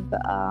of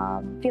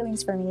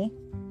feelings for me.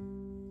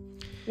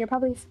 You're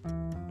probably,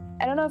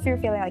 I don't know if you're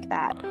feeling like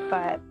that,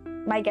 but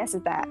my guess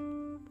is that.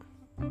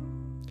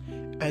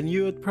 And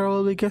you would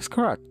probably guess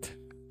correct.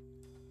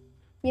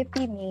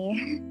 Yippee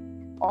me.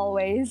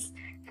 Always.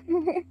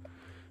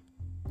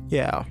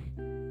 Yeah.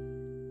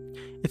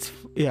 It's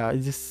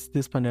just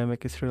this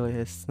pandemic is really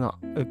it's not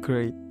a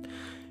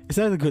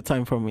good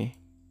time for me.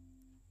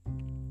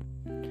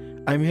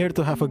 I'm here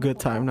to have a good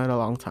time, not a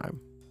long time.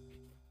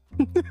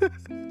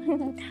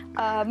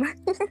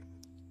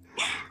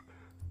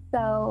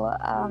 So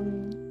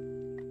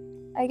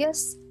I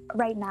guess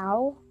right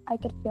now I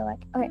could feel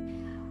like, okay,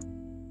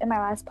 in my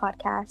last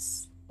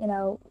podcast,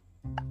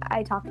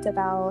 I talked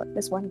about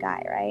this one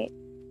guy, right?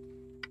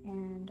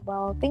 And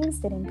well, things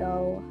didn't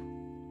go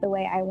the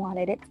way I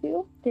wanted it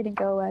to. Didn't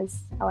go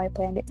as how I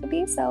planned it to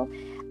be. So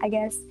I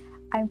guess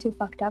I'm too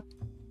fucked up.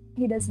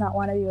 He does not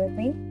want to be with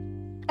me.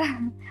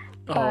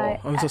 Oh,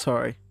 I'm so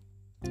sorry.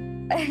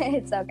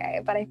 It's okay.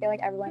 But I feel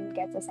like everyone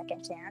gets a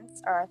second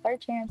chance or a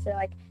third chance or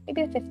like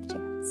maybe a fifth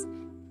chance.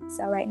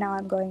 So right now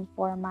I'm going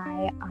for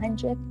my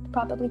 100th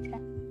probably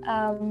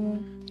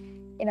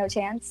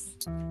chance.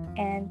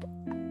 And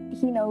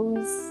he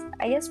knows,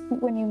 I guess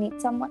when you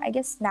meet someone, I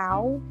guess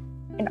now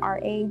in our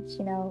age,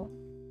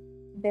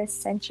 this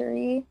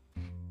century,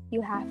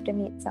 you have to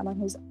meet someone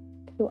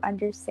who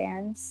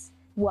understands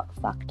what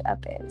fucked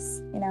up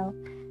is,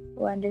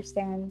 who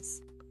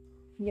understands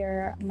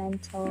your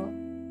mental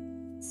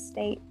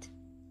state.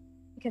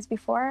 Because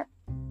before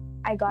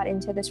I got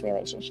into this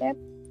relationship,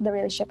 the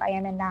relationship I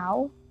am in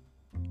now,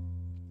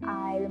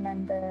 I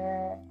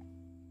remember,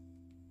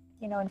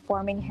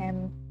 informing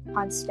him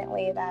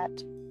constantly that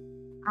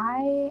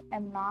I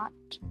am not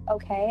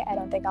okay. I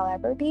don't think I'll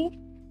ever be,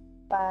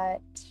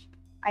 but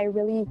I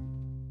really,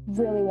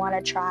 really want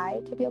to try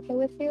to be okay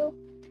with you.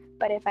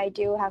 But if I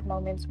do have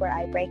moments where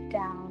I break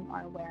down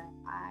or where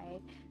I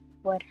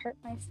would hurt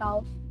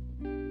myself,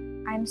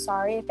 I'm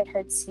sorry if it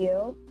hurts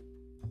you,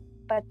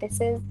 but this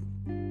is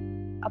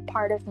a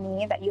part of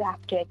me that you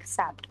have to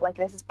accept. Like,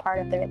 this is part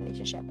of the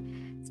relationship.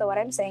 So what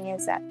I'm saying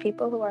is that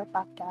people who are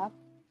fucked up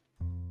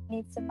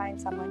needs to find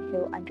someone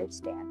who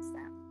understands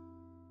them.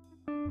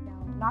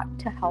 Not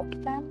to help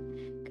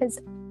them, because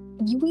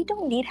we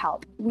don't need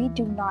help. We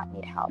do not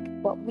need help.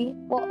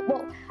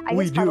 I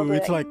we guess do.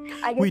 It's like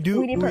we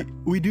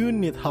do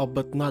need help,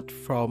 but not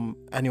from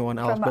anyone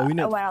else. But we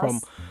need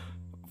from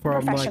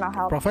professional like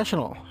help.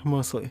 Professional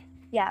mostly.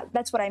 Yeah,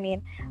 that's what I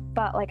mean.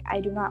 But like,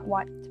 I do not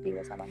want to be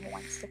with someone who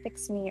wants to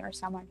fix me or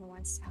someone who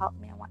wants to help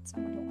me. I want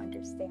someone who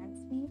understands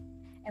me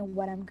and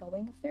what I'm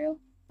going through.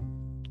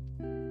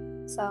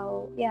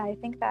 So yeah, I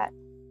think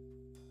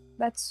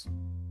that's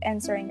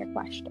answering your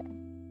question.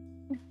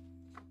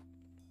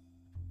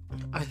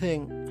 I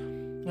think,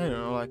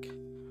 like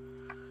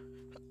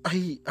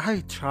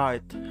I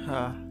tried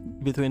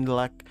between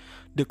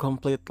the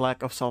complete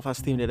lack of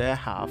self-esteem that I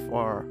have,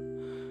 or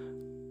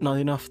not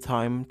enough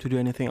time to do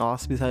anything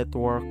else besides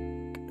work.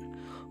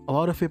 A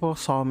lot of people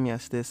saw me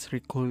as this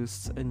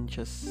recluse and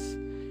just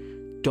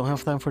don't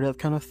have time for that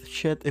kind of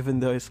shit, even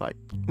though it's like,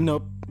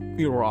 nope,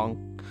 you're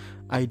wrong.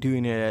 I do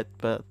need it,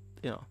 but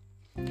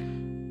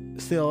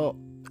still,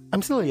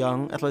 I'm still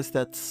young. At least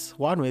that's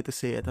one way to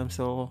say it. I'm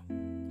still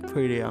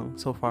pretty young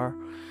so far.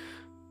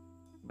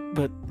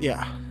 But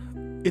yeah,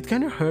 it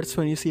kind of hurts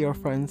when you see your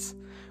friends.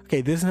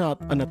 Okay, this is not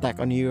an attack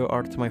on you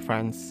or to my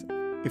friends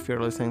if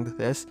you're listening to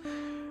this.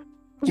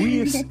 We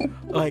used,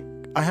 like,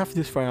 I have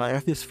this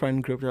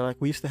friend group. They're like,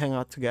 we used to hang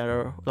out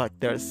together. Like,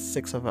 there's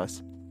 6 of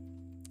us,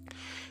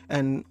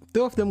 and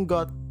two of them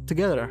got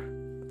together,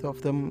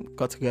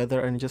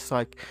 and just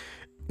like,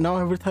 now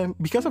every time,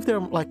 because of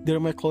they're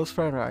my close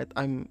friend, right?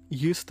 I'm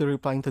used to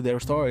replying to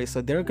their stories,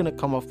 so they're gonna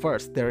come up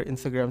first, their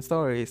Instagram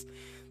stories,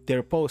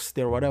 their posts,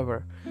 their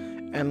whatever,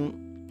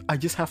 and I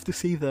just have to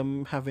see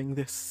them having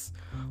this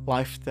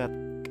life that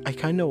I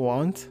kind of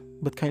want,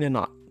 but kind of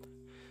not.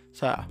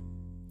 So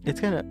it's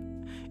kind of,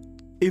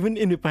 even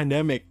in the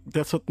pandemic,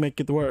 that's what make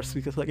it worse,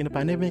 because like in the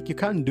pandemic, you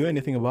can't do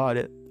anything about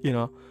it.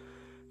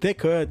 They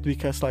could,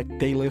 because like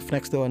they live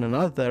next to one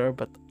another,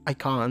 but I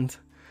can't.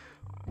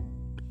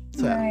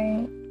 So.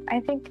 Right.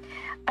 I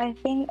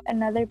think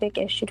another big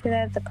issue to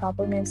that, the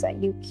problem is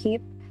that you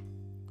keep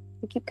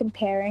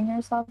comparing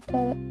yourself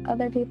to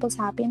other people's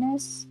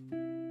happiness.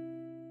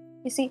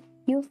 You see,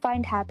 you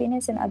find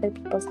happiness in other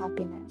people's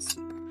happiness.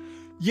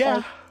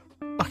 Yeah.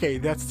 Okay,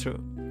 that's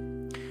true.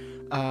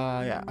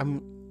 Yeah,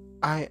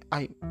 I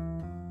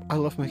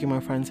love making my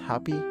friends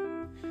happy,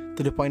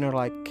 to the point where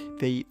like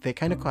they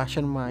kind of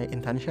question my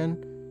intention.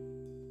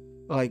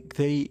 Like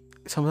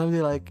sometimes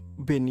they're like,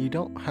 Ben, you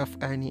don't have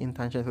any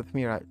intentions with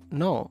me, right?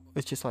 No,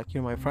 it's just like,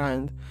 you're my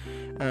friend,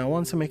 and I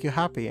want to make you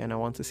happy, and I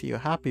want to see you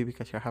happy,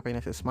 because your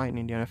happiness is mine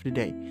in the end of the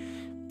day.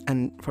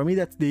 And for me,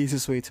 that's the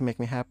easiest way to make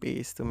me happy,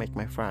 is to make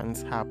my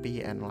friends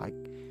happy, and like,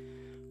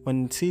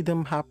 when I see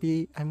them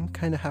happy, I'm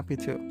kind of happy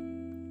too,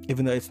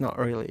 even though it's not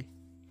really.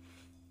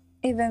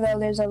 Even though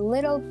there's a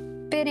little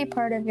bitty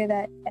part of you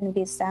that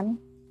envies them.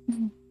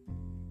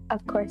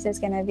 Of course, there's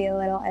gonna be a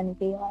little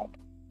envy, like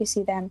you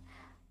see them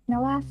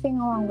laughing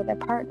along with their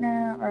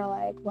partner, or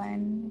like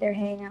when they're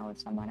hanging out with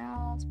someone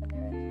else, when they're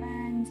with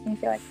friends, and you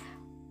feel like,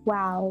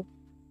 wow.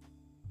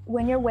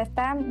 When you're with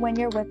them,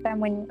 you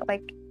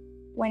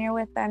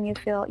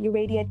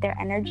radiate their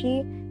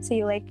energy, so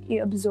you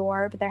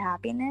absorb their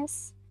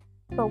happiness.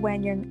 But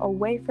when you're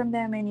away from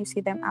them and you see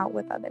them out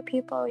with other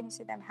people and you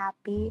see them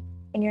happy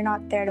and you're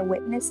not there to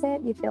witness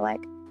it, you feel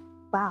like,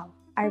 wow,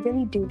 I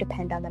really do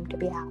depend on them to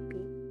be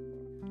happy.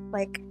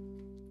 Like,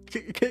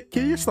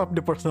 can you stop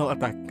the personal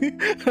attack? I'm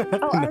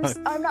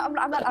not.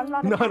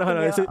 No.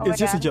 It's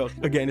just a joke.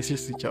 Again, it's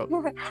just a joke.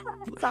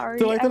 Sorry.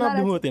 To lighten up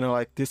the mood,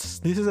 like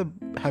this is a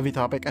heavy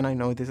topic, and I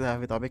know this is a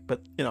heavy topic,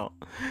 but Okay,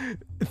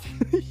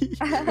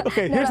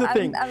 here's the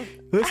thing,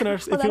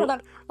 listeners. Hold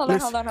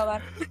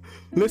on.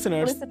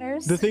 Listeners,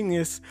 the thing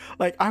is,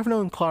 like, I've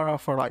known Clara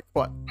for like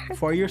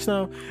 4 years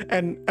now,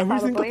 and every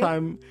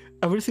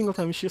single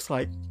time she's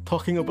like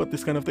talking about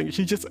this kind of thing,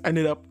 she just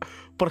ended up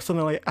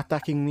personally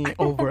attacking me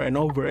over and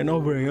over and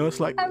over. And I was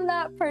like, I'm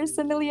not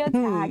personally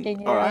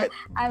attacking you. all right.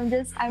 I'm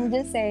just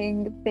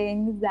saying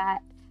things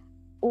that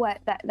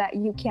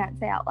you can't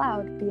say out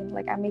loud. Being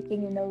like, I'm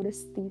making you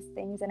notice these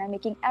things, and I'm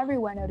making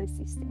everyone notice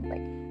these things.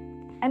 Like,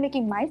 I'm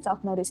making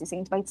myself notice these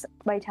things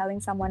by telling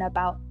someone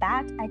about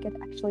that. I could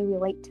actually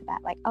relate to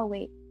that. Like, oh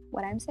wait,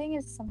 what I'm saying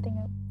is something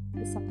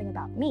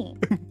about me.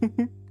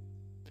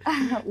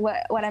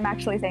 What I'm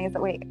actually saying is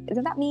that, wait,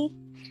 isn't that me?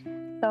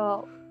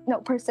 So no,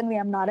 personally,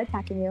 I'm not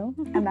attacking you.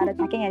 I'm not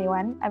attacking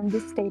anyone. I'm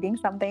just stating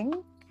something.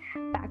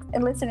 Facts.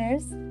 And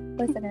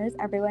listeners,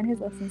 everyone who's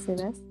listening to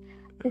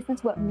this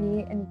is what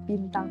me and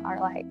Bintang are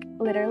like.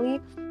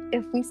 Literally,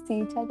 if we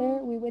see each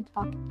other, we would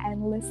talk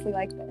endlessly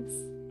like this.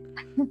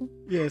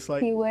 Yeah, it's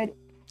like he would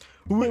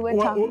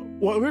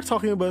what we're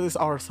talking about is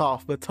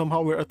ourself, but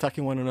somehow we're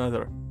attacking one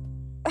another.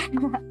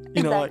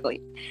 You know, exactly.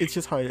 like, it's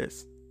just how it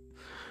is.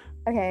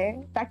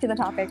 Okay, back to the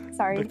topic.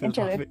 Sorry,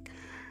 interlude.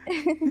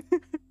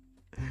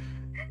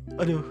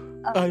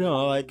 I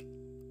know, like,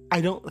 I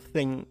don't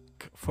think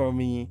for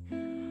me,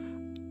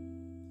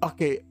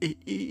 okay,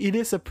 it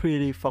is a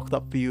pretty fucked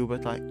up view,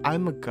 but like,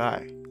 I'm a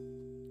guy,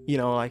 you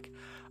know, like,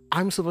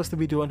 I'm supposed to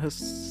be the one who's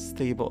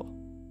stable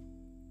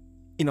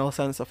in all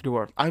sense of the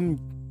word. I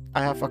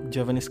have a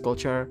Javanese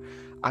culture.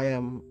 I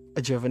am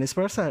a Javanese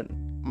person.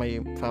 My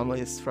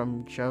family is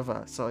from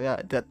Java, so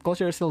yeah, that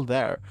culture is still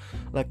there.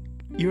 Like,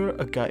 you're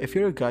a guy. If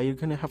you're a guy, you're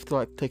gonna have to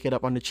like take it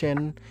up on the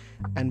chin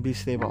and be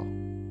stable.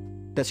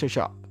 That's your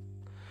job.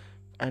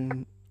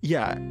 And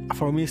yeah,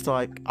 for me, it's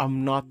like,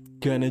 I'm not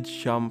gonna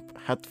jump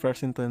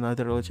headfirst into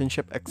another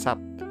relationship,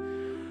 except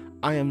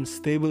I am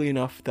stable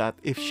enough that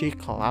if she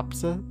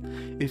collapses,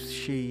 if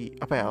she,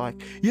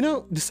 like, you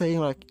know, the saying,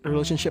 like,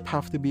 relationship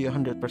have to be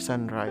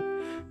 100%, right?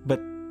 But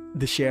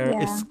the share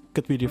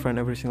could be different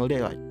every single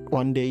day. Like,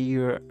 one day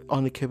you're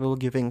only capable of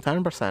giving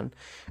 10%,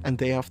 and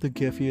they have to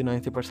give you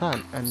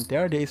 90%. And there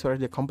are days where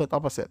they're complete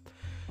opposite.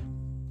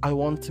 I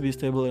want to be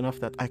stable enough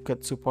that I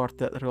could support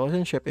that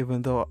relationship,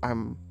 even though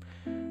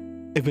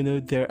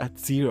they're at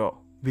zero,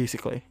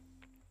 basically.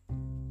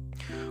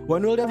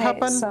 When will that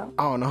happen?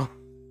 I don't know.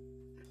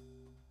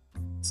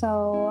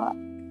 So,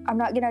 I'm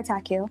not gonna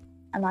attack you.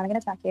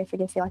 If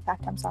you feel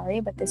attacked, I'm sorry,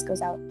 but this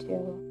goes out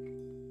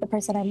to the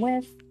person I'm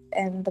with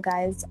and the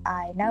guys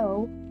I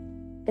know,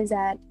 is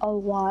that a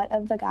lot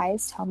of the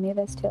guys tell me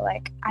this too.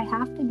 Like, I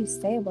have to be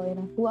stable, you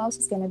know, who else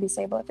is gonna be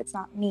stable if it's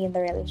not me in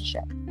the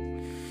relationship?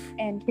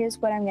 And here's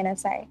what I'm gonna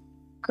say.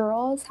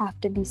 Girls have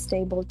to be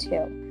stable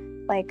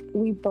too. Like,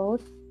 when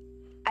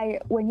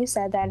you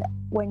said that,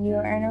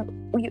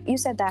 you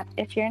said that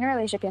if you're in a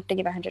relationship, you have to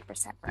give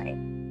 100%, right?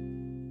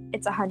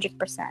 It's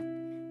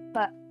 100%.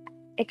 But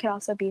it could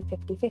also be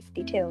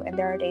 50-50 too. And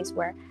there are days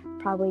where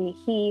probably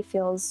he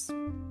feels,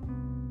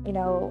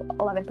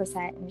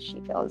 11% and she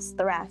feels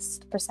the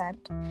rest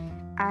percent.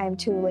 I'm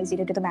too lazy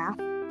to do the math,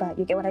 but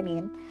you get what I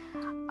mean.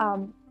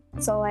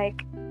 So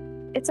like,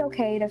 it's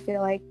okay to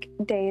feel like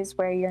days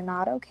where you're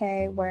not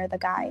okay, where the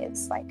guy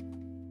is like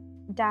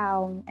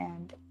down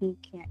and he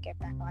can't get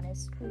back on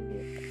his feet,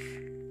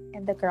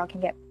 and the girl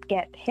can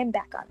get him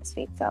back on his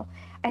feet. So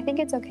I think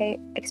it's okay,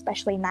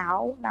 especially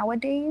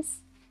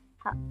nowadays.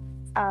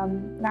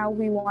 Now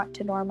we want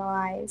to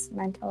normalize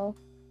mental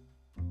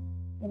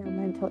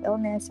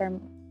illness or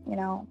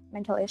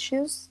mental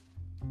issues.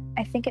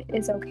 I think it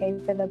is okay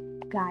for the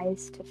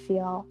guys to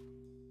feel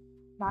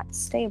not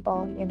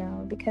stable,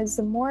 because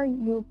the more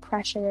you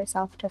pressure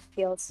yourself to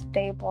feel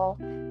stable,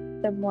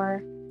 the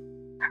more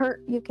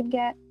hurt you can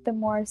get, the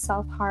more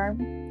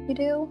self-harm you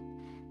do.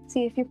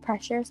 See, if you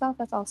pressure yourself,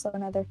 that's also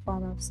another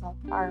form of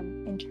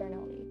self-harm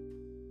internally.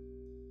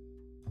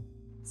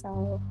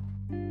 So,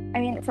 I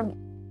mean,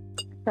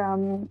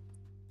 from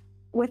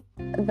with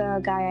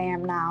the guy I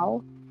am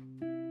now,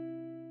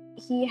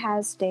 he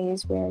has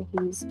days where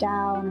he's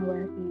down,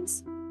 where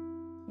he's,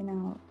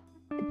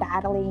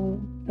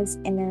 battling his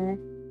inner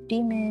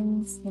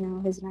demons,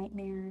 his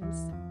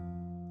nightmares.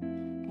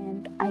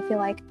 And I feel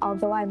like,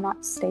 although I'm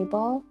not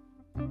stable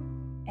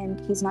and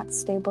he's not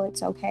stable,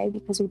 it's okay,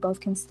 because we both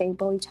can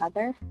stable each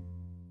other.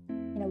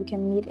 We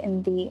can meet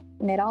in the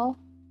middle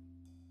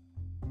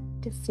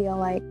to feel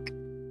like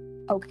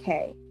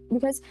okay.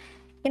 Because,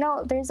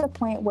 there's a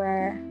point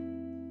where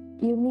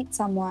you meet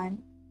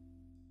someone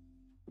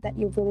that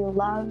you really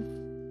love,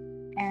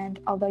 and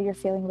although you're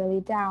feeling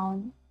really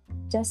down,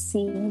 just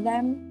seeing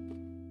them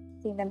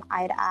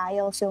eye to eye,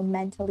 you'll feel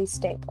mentally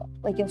stable.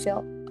 Like, you'll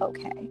feel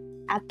okay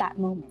at that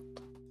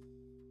moment.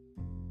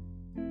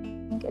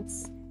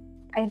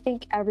 I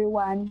think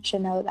everyone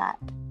should know that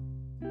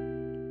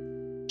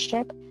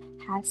ship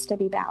has to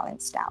be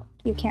balanced out.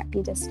 You can't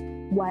be just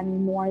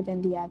one more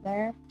than the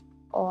other,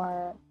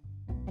 or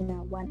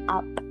one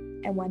up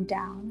and one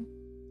down.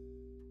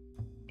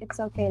 It's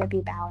okay to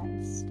be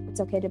balanced. It's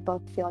okay to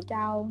both feel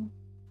down.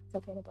 It's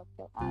okay to both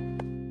feel up.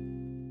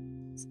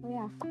 So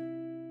yeah.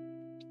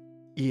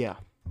 Yeah.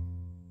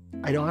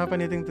 I don't have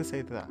anything to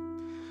say to that.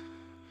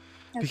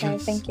 Okay,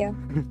 thank you.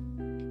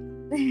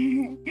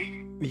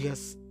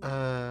 Because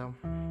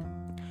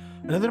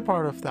another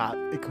part of that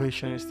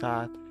equation is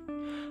that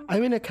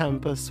I'm in a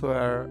campus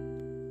where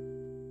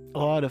a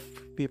lot of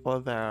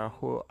people there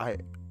who I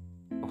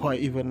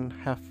even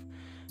have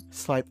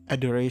slight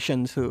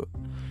adoration to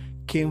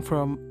came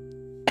from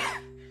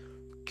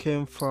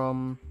came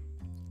from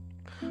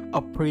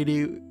a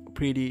pretty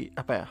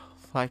apa ya,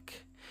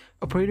 like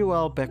a pretty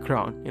well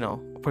background, a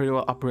pretty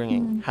well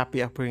upbringing,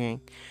 happy upbringing.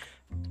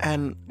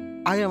 And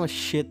I am a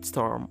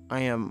shitstorm.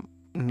 I am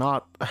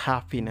not a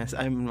happiness.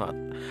 I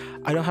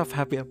don't have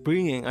happy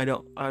upbringing. I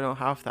don't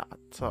have that.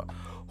 So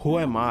who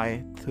am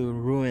I to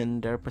ruin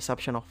their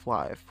perception of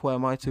life? Who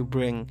am I to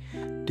bring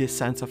this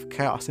sense of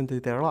chaos into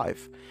their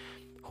life?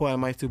 Who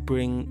am I to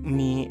bring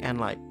me and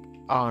like,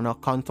 I don't know,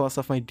 contours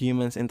of my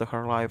demons into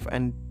her life?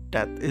 And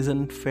that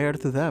isn't fair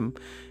to them,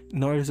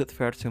 nor is it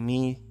fair to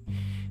me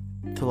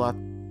to let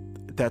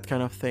that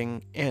kind of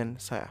thing in.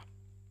 So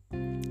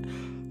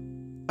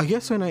I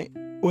guess when I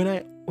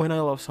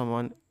love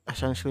someone,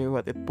 essentially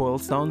what it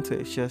boils down to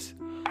is just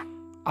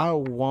I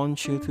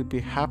want you to be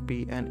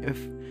happy, and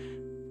if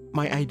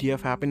my idea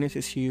of happiness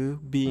is you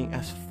being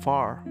as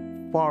far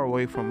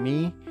away from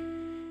me,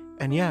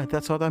 and yeah,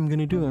 that's what I'm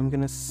gonna do. I'm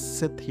gonna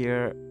sit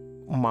here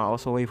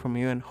miles away from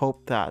you and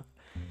hope that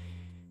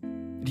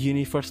the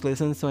universe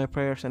listens to my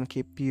prayers and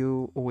keep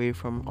you away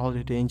from all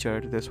the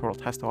danger that this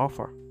world has to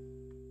offer.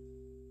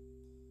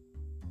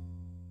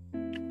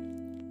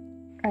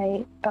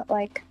 Right, but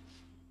like,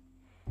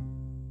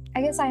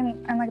 I guess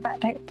I'm like that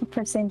type of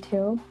person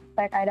too.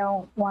 Like, I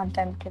don't want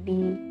them to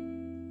be,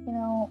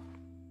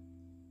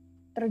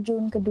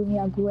 terjun ke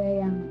dunia gue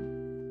yang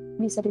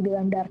bisa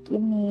dibilang dark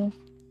ini.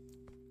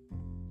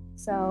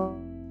 So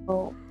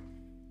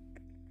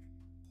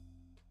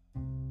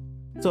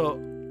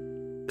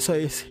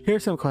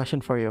here's some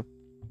question for you.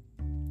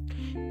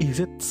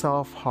 Is it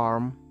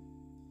self-harm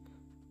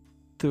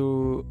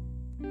to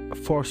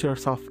force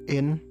yourself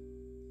in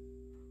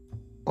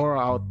or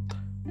out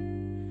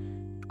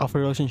of a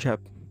relationship?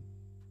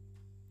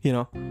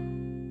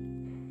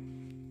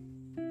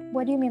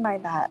 What do you mean by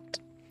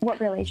that? What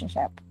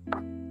relationship?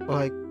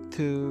 Like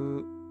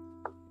to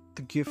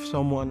give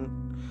someone,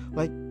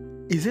 like,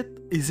 is it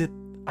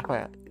apa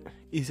ya?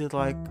 Is it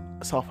like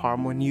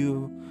self-harm when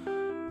you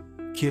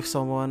give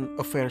someone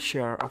a fair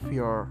share of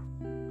your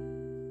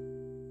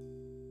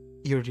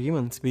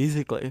demons?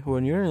 Basically,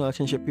 when you're in a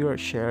relationship, you are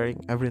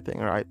sharing everything,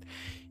 right?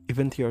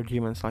 Even to your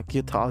demons, like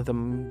you tell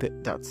them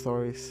that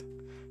stories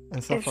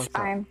and stuff like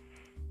that.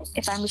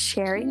 If I'm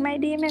sharing my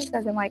demons,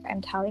 as in like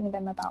I'm telling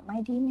them about my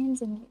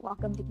demons and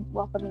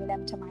welcoming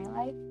them to my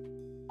life,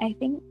 I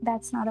think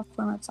that's not a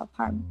form of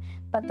self-harm.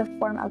 But the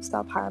form of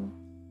self-harm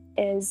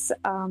is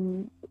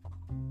when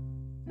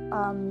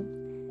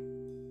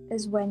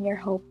you're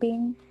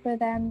hoping for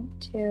them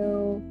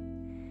to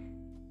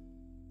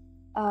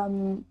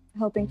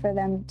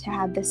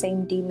have the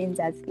same demons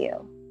as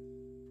you.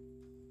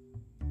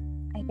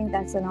 I think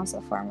that's also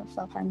a form of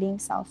self-harm. Being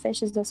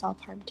selfish is the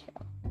self-harm too.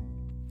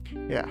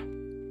 Yeah.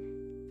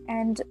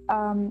 And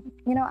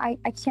I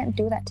can't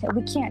do that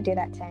we can't do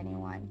that to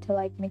anyone, to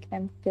like make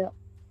them feel,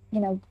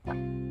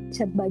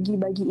 to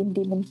bagi-bagiin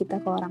demon kita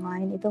ke orang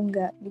lain. Itu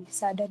nggak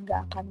bisa dan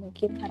nggak akan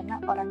mungkin,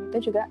 karena orang itu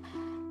juga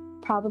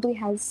probably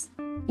has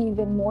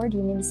even more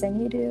demons than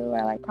you do,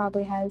 or like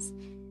probably has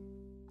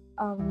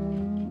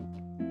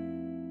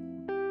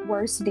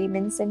worse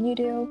demons than you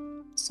do.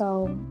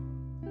 So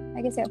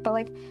I guess but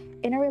like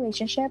in a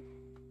relationship,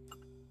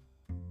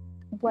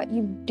 what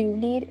you do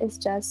need is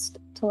just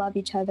to love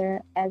each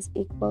other as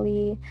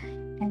equally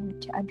and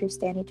to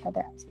understand each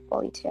other as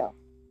equally too.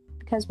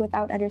 Because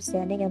without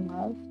understanding and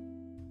love,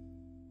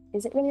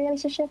 is it really a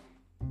relationship?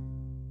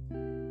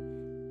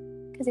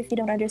 Because if you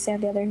don't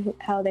understand the other,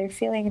 how they're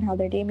feeling and how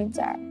their demons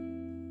are,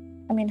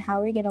 I mean,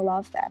 how are you gonna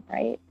love them,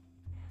 right?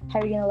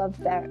 How are you gonna love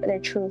their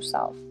true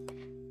self?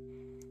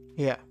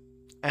 Yeah,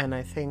 and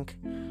I think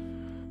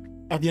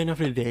at the end of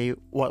the day,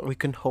 what we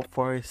can hope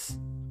for is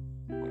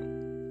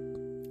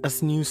a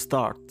new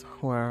start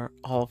where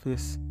all of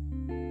this,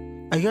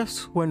 I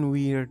guess when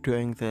we are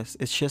doing this,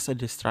 it's just a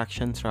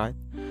distraction, right?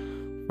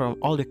 From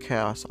all the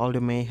chaos, all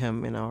the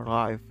mayhem in our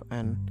life,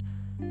 and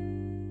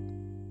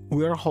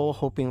we are all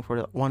hoping for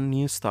that one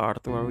new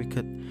start where we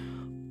could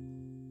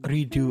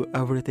redo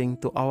everything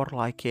to our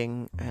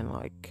liking and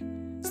like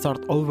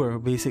start over,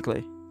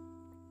 basically.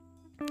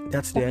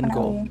 That's the end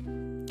goal.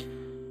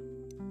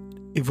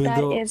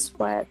 That is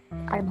what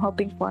I'm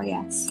hoping for,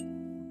 yes.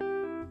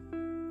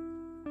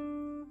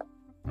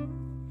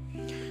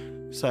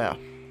 So yeah.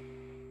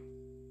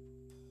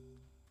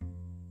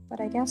 But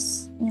I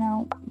guess,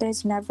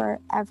 there's never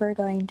ever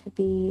going to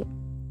be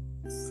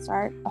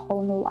start a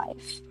whole new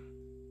life,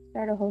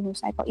 start a whole new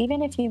cycle.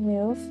 Even if you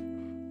move,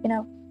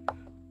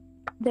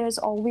 there's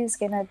always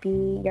gonna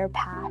be your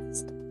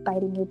past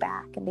biting you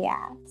back in the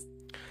ass.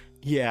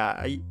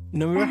 Yeah,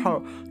 no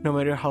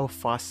matter how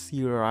fast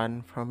you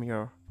run from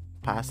your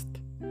past,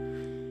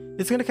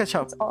 it's gonna catch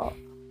up.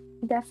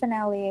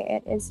 Definitely,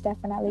 it is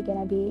definitely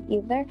gonna be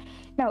either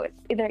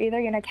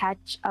gonna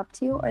catch up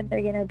to you, or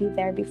they're gonna be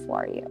there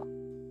before you.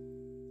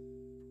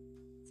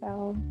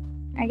 So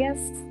I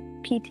guess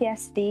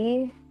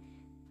PTSD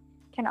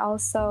can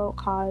also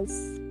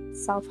cause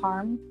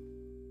self-harm,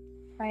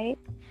 right?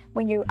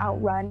 When you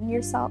outrun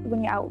yourself,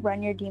 when you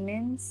outrun your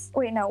demons.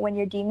 Wait, no, when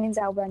your demons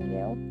outrun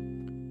you,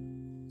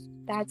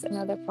 that's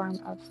another form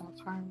of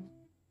self-harm,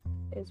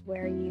 is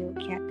where you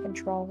can't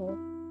control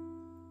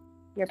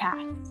your path.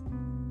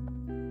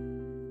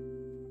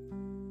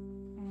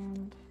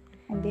 And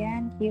in the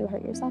end, you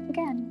hurt yourself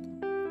again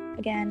and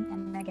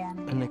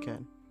again. And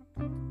again.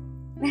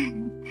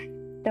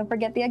 Don't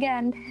forget the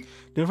again.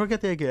 Don't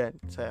forget the again.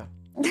 So,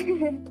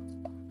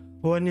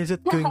 when is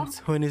it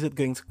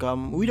going to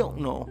come? We don't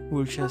know.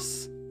 We're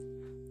just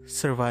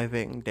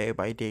surviving day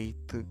by day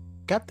to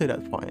get to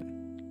that point.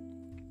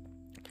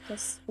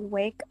 Just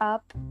wake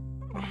up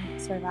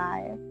and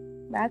survive.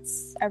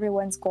 That's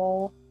everyone's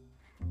goal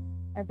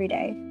every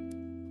day.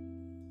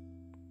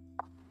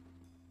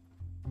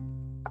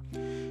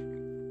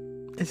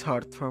 It's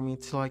hard for me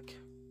to like.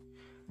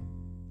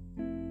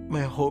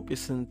 My hope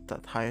isn't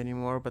that high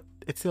anymore, but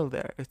it's still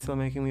there. It's still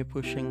making me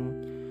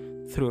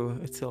pushing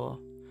through. It's still,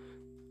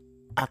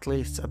 at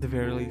the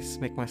very least,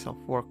 make myself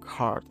work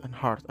hard and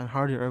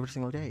harder every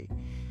single day.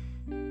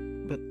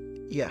 But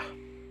yeah,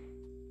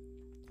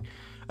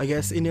 I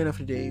guess in the end of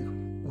the day,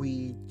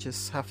 we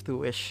just have to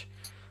wish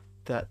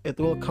that it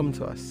will come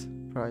to us,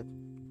 right?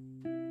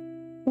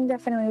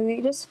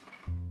 Definitely.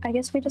 I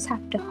guess we just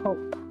have to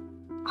hope.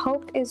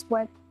 Hope is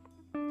what,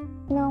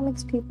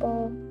 makes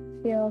people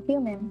feel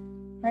human.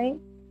 Right?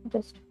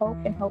 Just hope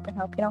and hope and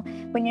hope.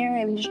 When you're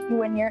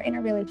in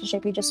a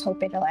relationship, you just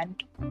hope it'll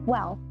end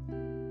well.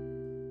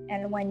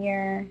 And when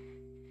you're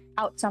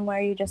out somewhere,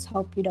 you just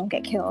hope you don't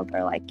get killed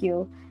or like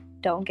you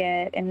don't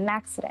get in an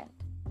accident.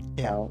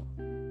 Yeah. So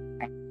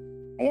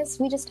I guess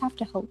we just have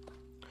to hope.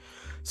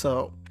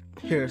 So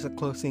here's a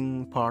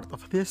closing part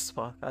of this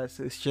podcast.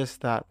 It's just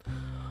that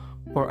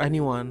for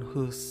anyone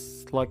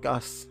who's like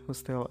us, who's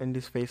still in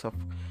this phase of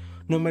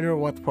no matter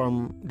what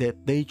form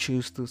that they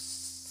choose to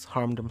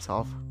harm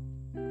themselves,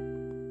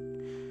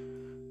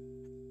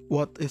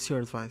 what is your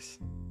advice?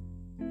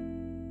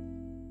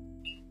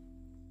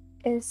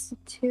 Is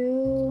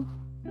to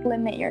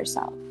limit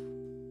yourself.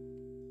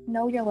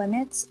 Know your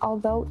limits,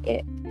 although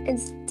it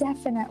is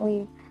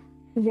definitely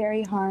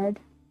very hard,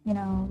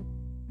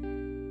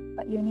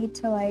 but you need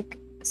to like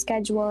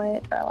schedule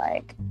it or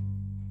like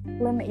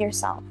limit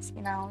yourself,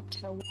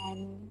 to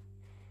when,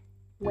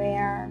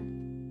 where,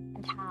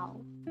 and how.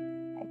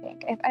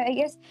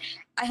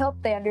 I hope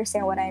they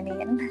understand what I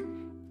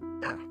mean.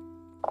 Yeah.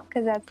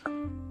 Because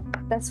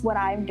that's what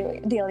I'm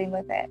dealing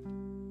with it.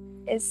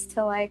 Is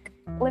to like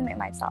limit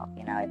myself.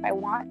 If I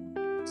want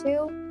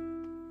to,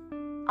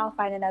 I'll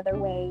find another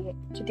way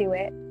to do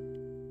it.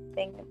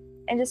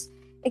 And just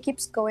it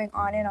keeps going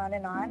on and on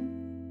and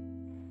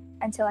on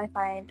until I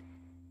find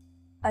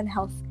a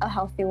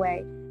healthy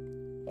way.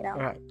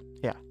 Right.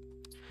 Yeah.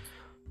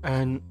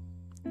 And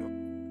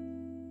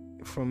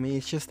for me,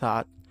 it's just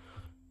that.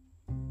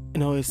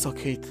 It's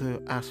okay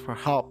to ask for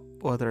help,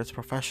 whether it's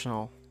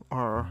professional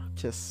or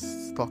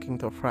just talking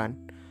to a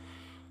friend.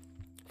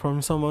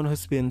 From someone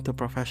who's been to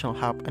professional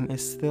help and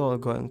is still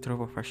going through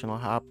professional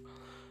help,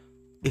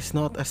 it's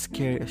not as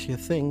scary as you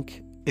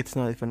think. It's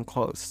not even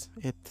close.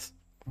 It's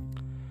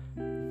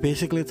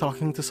basically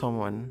talking to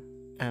someone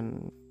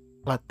and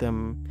let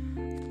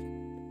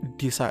them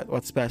decide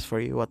what's best for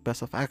you, what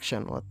best of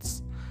action,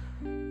 what's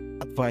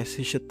advice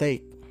you should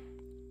take.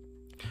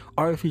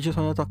 Or if you just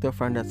want to talk to a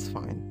friend, that's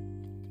fine.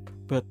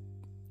 But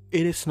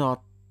it is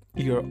not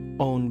your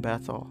own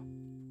battle.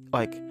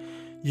 Like,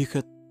 you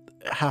could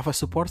have a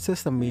support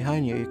system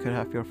behind you. You could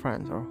have your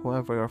friends or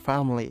whoever, your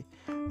family,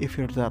 if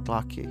you're that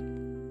lucky.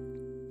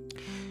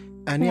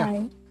 And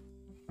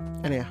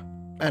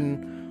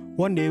and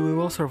one day we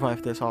will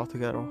survive this all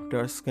together.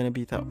 There's gonna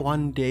be that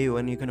one day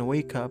when you're gonna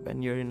wake up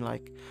and you're in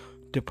like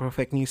the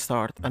perfect new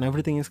start and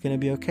everything is gonna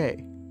be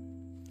okay.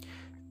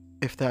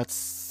 If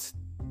that's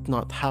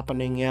not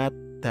happening yet,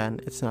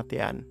 then it's not the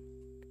end.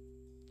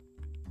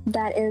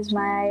 That is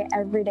my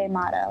everyday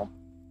motto.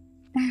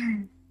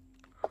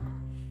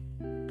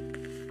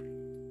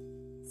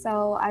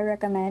 So I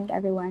recommend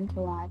everyone to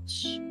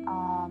watch.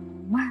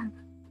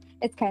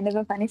 It's kind of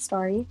a funny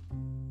story.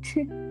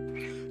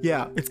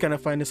 Yeah, it's kind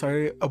of funny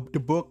story. The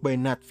book by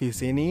Nat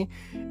Vicini.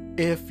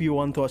 If you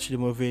want to watch the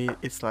movie,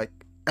 it's like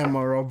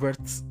Emma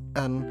Roberts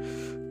and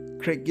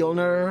Craig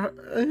Gilner.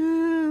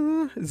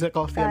 Zach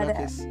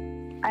Galifianakis.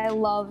 I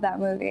love that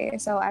movie,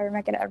 so I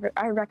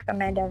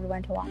recommend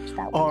everyone to watch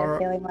that when they're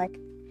feeling like.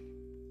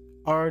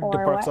 Or The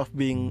Perks of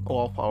Being a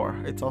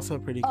Wallflower. It's also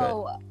pretty good.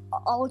 Oh,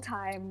 all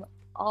time.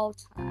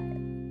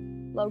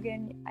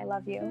 Logan, I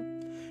love you.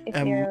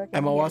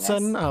 Emma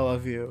Watson, I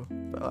love you.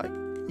 But like,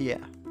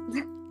 yeah.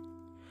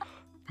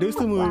 Those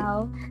two movies.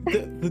 Wow.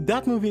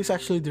 That movie is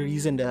actually the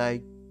reason that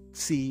I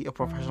see a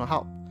professional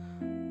help.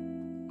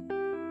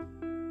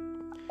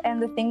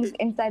 And the things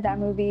inside that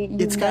movie,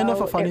 it's kind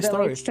of a funny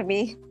story to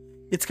me.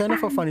 It's kind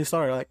of a funny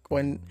story, like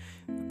when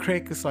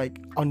Craig is like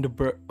on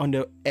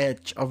the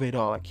edge of it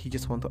all, like he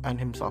just wants to end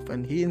himself,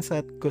 and he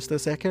instead goes to a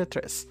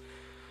psychiatrist.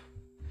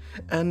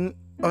 And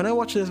when I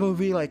watched this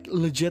movie, like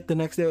legit, the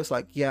next day I was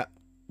like, yeah,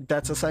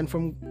 That's a sign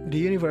from the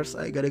universe.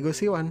 I gotta go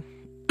see one.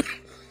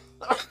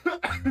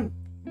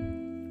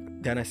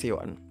 Then I see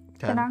one.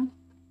 Then, Tenang,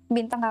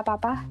 Bintang gak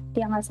apa-apa.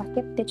 Dia gak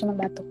sakit, dia cuma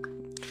batuk.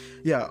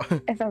 yeah.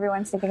 If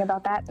everyone's thinking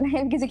about that,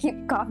 because you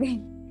keep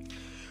coughing.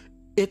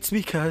 It's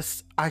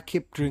because I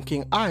keep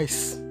drinking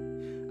ice.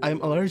 I'm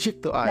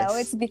allergic to ice. No,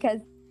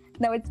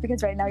 it's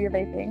because right now you're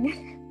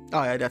vaping.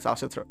 Oh yeah, that's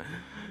also true.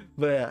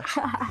 But yeah.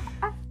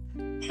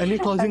 Any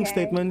closing Okay.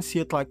 statements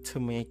you'd like to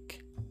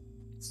make?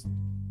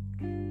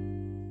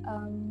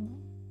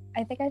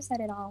 I think I've said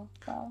it all.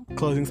 So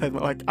Closing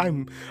statement like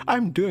I'm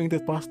doing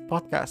this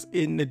podcast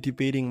in a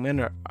debating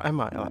manner. Am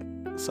I? Like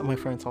some of my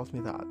friends told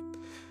me that.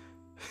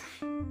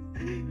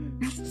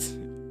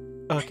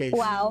 Okay.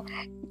 wow,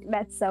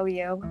 that's so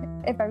you.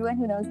 If everyone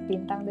who knows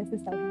Bintang, this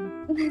is so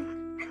him.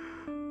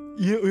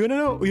 You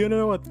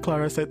know what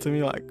Clara said to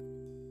me like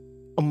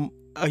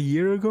a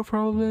year ago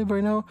probably by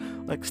now?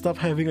 Like stop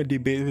having a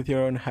debate with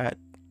your own head.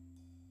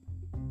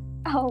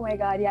 Oh my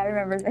god, yeah, I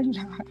remember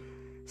Bintang.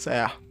 So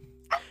yeah.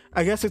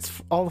 I guess it's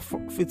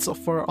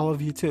for all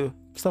of you too.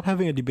 Stop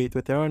having a debate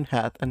with your own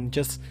head and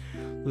just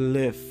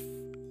live.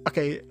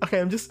 Okay,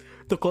 I'm just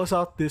to close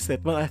out this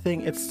statement. I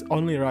think it's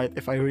only right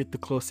if I read the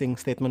closing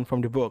statement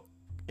from the book.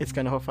 It's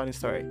kind of a funny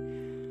story.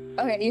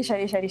 Okay, you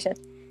should.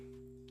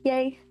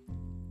 Yay.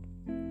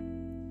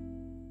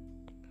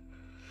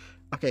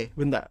 Okay,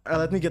 Binda,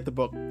 let me get the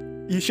book.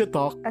 You should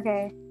talk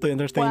Okay. to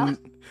entertain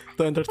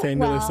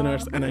the Well.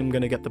 listeners, and I'm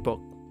gonna get the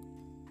book.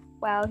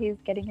 While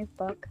he's getting his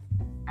book,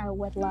 I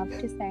would love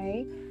to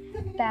say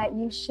that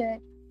you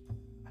should.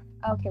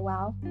 Okay,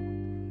 well,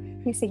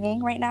 he's singing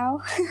right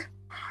now,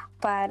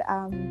 but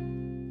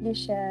you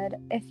should,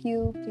 if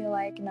you feel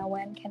like no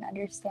one can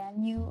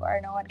understand you or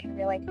no one can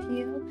relate to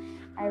you,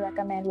 I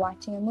recommend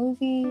watching a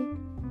movie,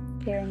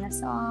 hearing a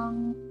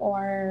song,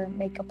 or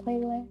make a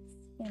playlist.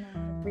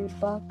 Read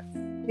books,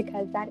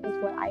 because that is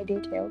what I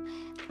do too.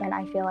 When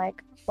I feel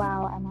like,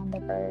 wow, I'm on the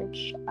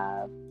verge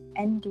of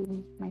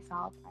ending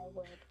myself, I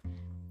would.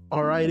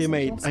 Alrighty,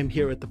 mate. I'm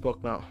here with the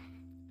book now.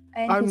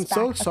 And I'm he's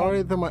so back. sorry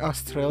Okay. to my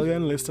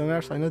Australian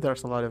listeners. I know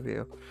there's a lot of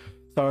you.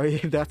 Sorry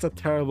if that's a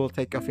terrible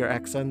take of your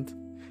accent,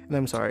 and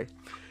I'm sorry.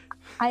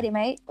 Heidi,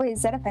 mate. Wait,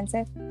 is that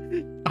offensive?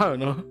 I don't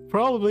know.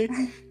 Probably.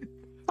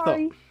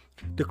 Sorry.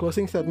 The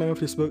closing statement of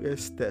this book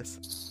is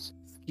this.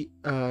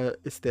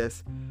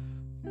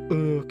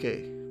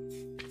 Okay.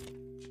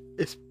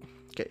 It's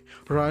okay.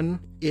 Run,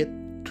 eat,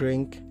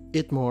 drink,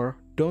 eat more.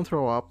 Don't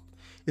throw up.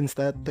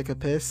 Instead, take a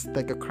piss,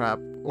 take a crap,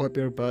 wipe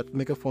your butt,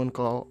 make a phone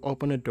call,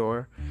 open a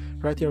door,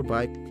 ride your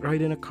bike,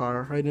 ride in a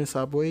car, ride in a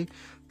subway,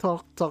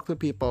 talk to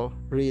people,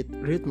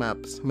 read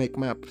maps,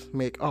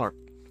 make art.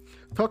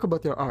 Talk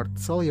about your art,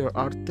 sell your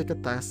art, take a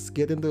test,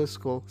 get into a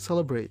school,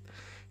 celebrate,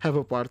 have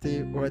a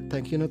party, write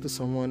thank you note to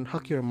someone,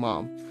 hug your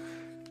mom,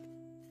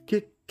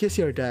 kiss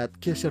your dad,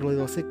 kiss your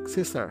little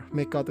sister,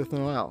 make out with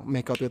Noelle,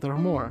 make out with her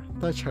more,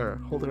 touch her,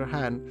 hold her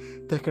hand,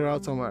 take her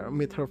out somewhere,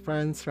 meet her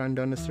friends, run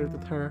down the street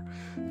with her,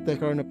 take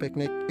her on a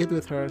picnic, eat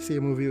with her, see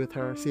a movie with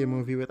her, see a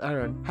movie with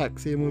Aaron, heck,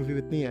 see a movie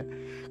with Nia.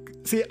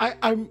 See,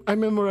 I'm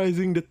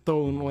memorizing the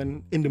tone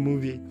when in the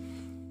movie.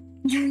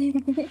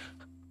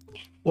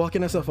 Walk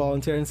in as a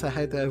volunteer and say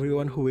hi to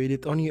everyone who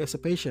waited on you as a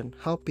patient.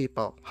 Help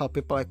people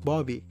like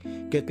Bobby,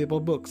 get people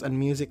books and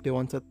music they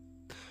wanted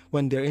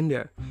when they're in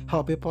there.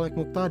 Help people like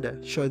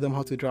Muqtada, show them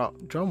how to draw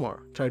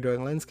more. Try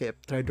drawing landscape,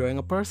 try drawing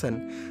a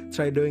person,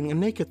 try drawing a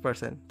naked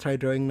person, try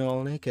drawing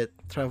Noel naked,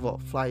 travel,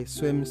 fly,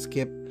 swim,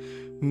 skip,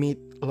 meet,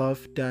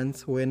 love,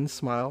 dance, win,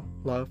 smile,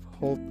 love,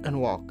 hold, and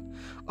walk.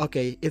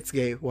 Okay, it's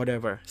gay,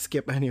 whatever,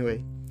 skip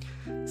anyway.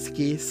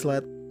 Ski,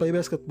 sled, play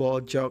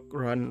basketball, jog,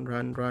 run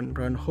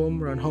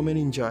home and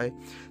enjoy.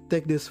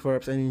 Take these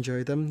verbs and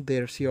enjoy them,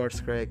 there's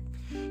yours, Craig.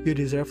 You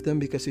deserve them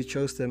because you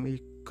chose them. You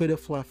could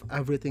have left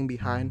everything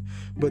behind,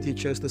 but you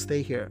chose to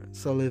stay here,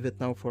 so live it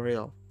now for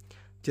real.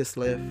 Just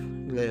live,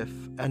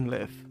 and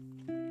live.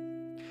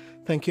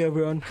 Thank you,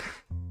 everyone.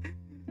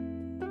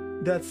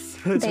 that's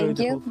Thank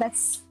really you. cool.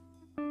 That's.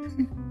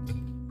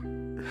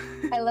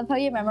 I love how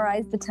you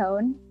memorized the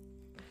tone.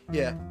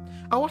 Yeah,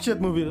 I watched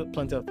that movie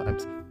plenty of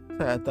times.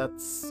 So yeah,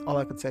 that's all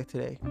I could say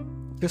today.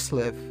 Just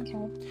live. Okay.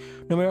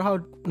 No matter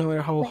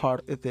how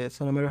hard it is,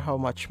 no matter how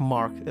much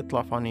mark it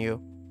left on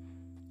you,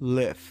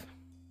 live.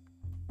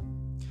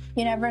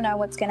 You never know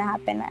what's gonna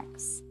happen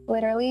next.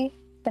 Literally,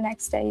 the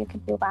next day you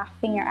could be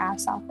laughing your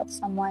ass off with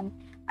someone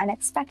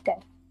unexpected.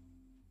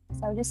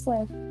 So just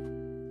live.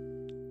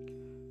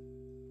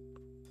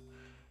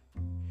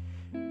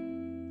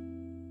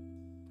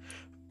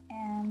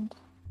 And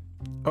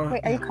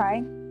wait, are you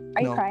crying?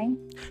 Are you No. crying?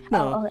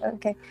 No. Oh,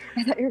 okay.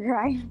 I thought you were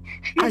crying.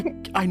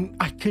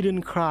 I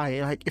couldn't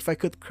cry. Like if I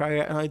could cry,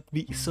 I'd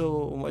be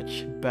so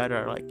much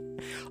better. Like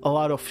a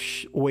lot of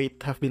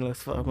weight have been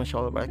lifted off my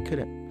shoulder, but I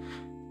couldn't.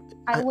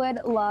 I would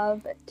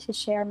love to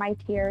share my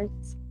tears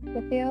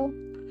with you.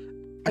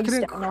 I just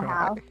couldn't don't know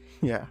how.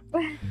 Yeah.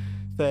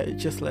 So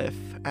just live.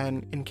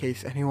 And in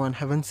case anyone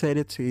haven't said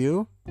it to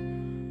you,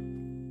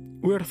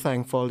 we're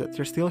thankful that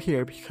you're still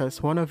here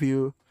because one of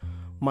you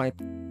might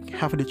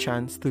have the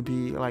chance to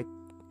be like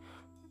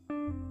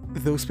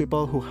those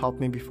people who helped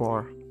me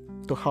before,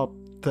 to help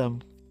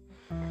them.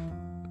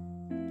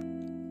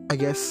 I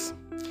guess,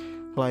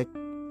 like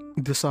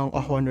the song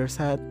of Wonder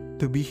said,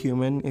 to be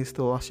human is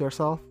to lose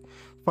yourself,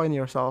 find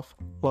yourself,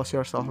 lose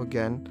yourself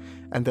again,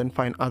 and then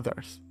find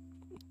others.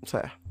 So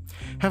yeah.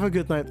 Have a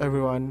good night,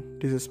 everyone.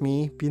 This is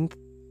me,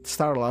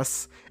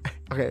 Starless.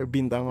 Okay,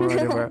 Bintang or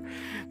whatever.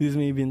 This is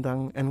me,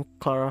 Bintang, and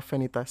Clara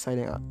Fenita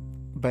signing out.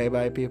 Bye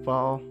bye,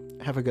 people.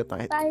 Have a good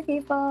night. Bye,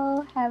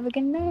 people. Have a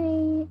good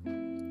night.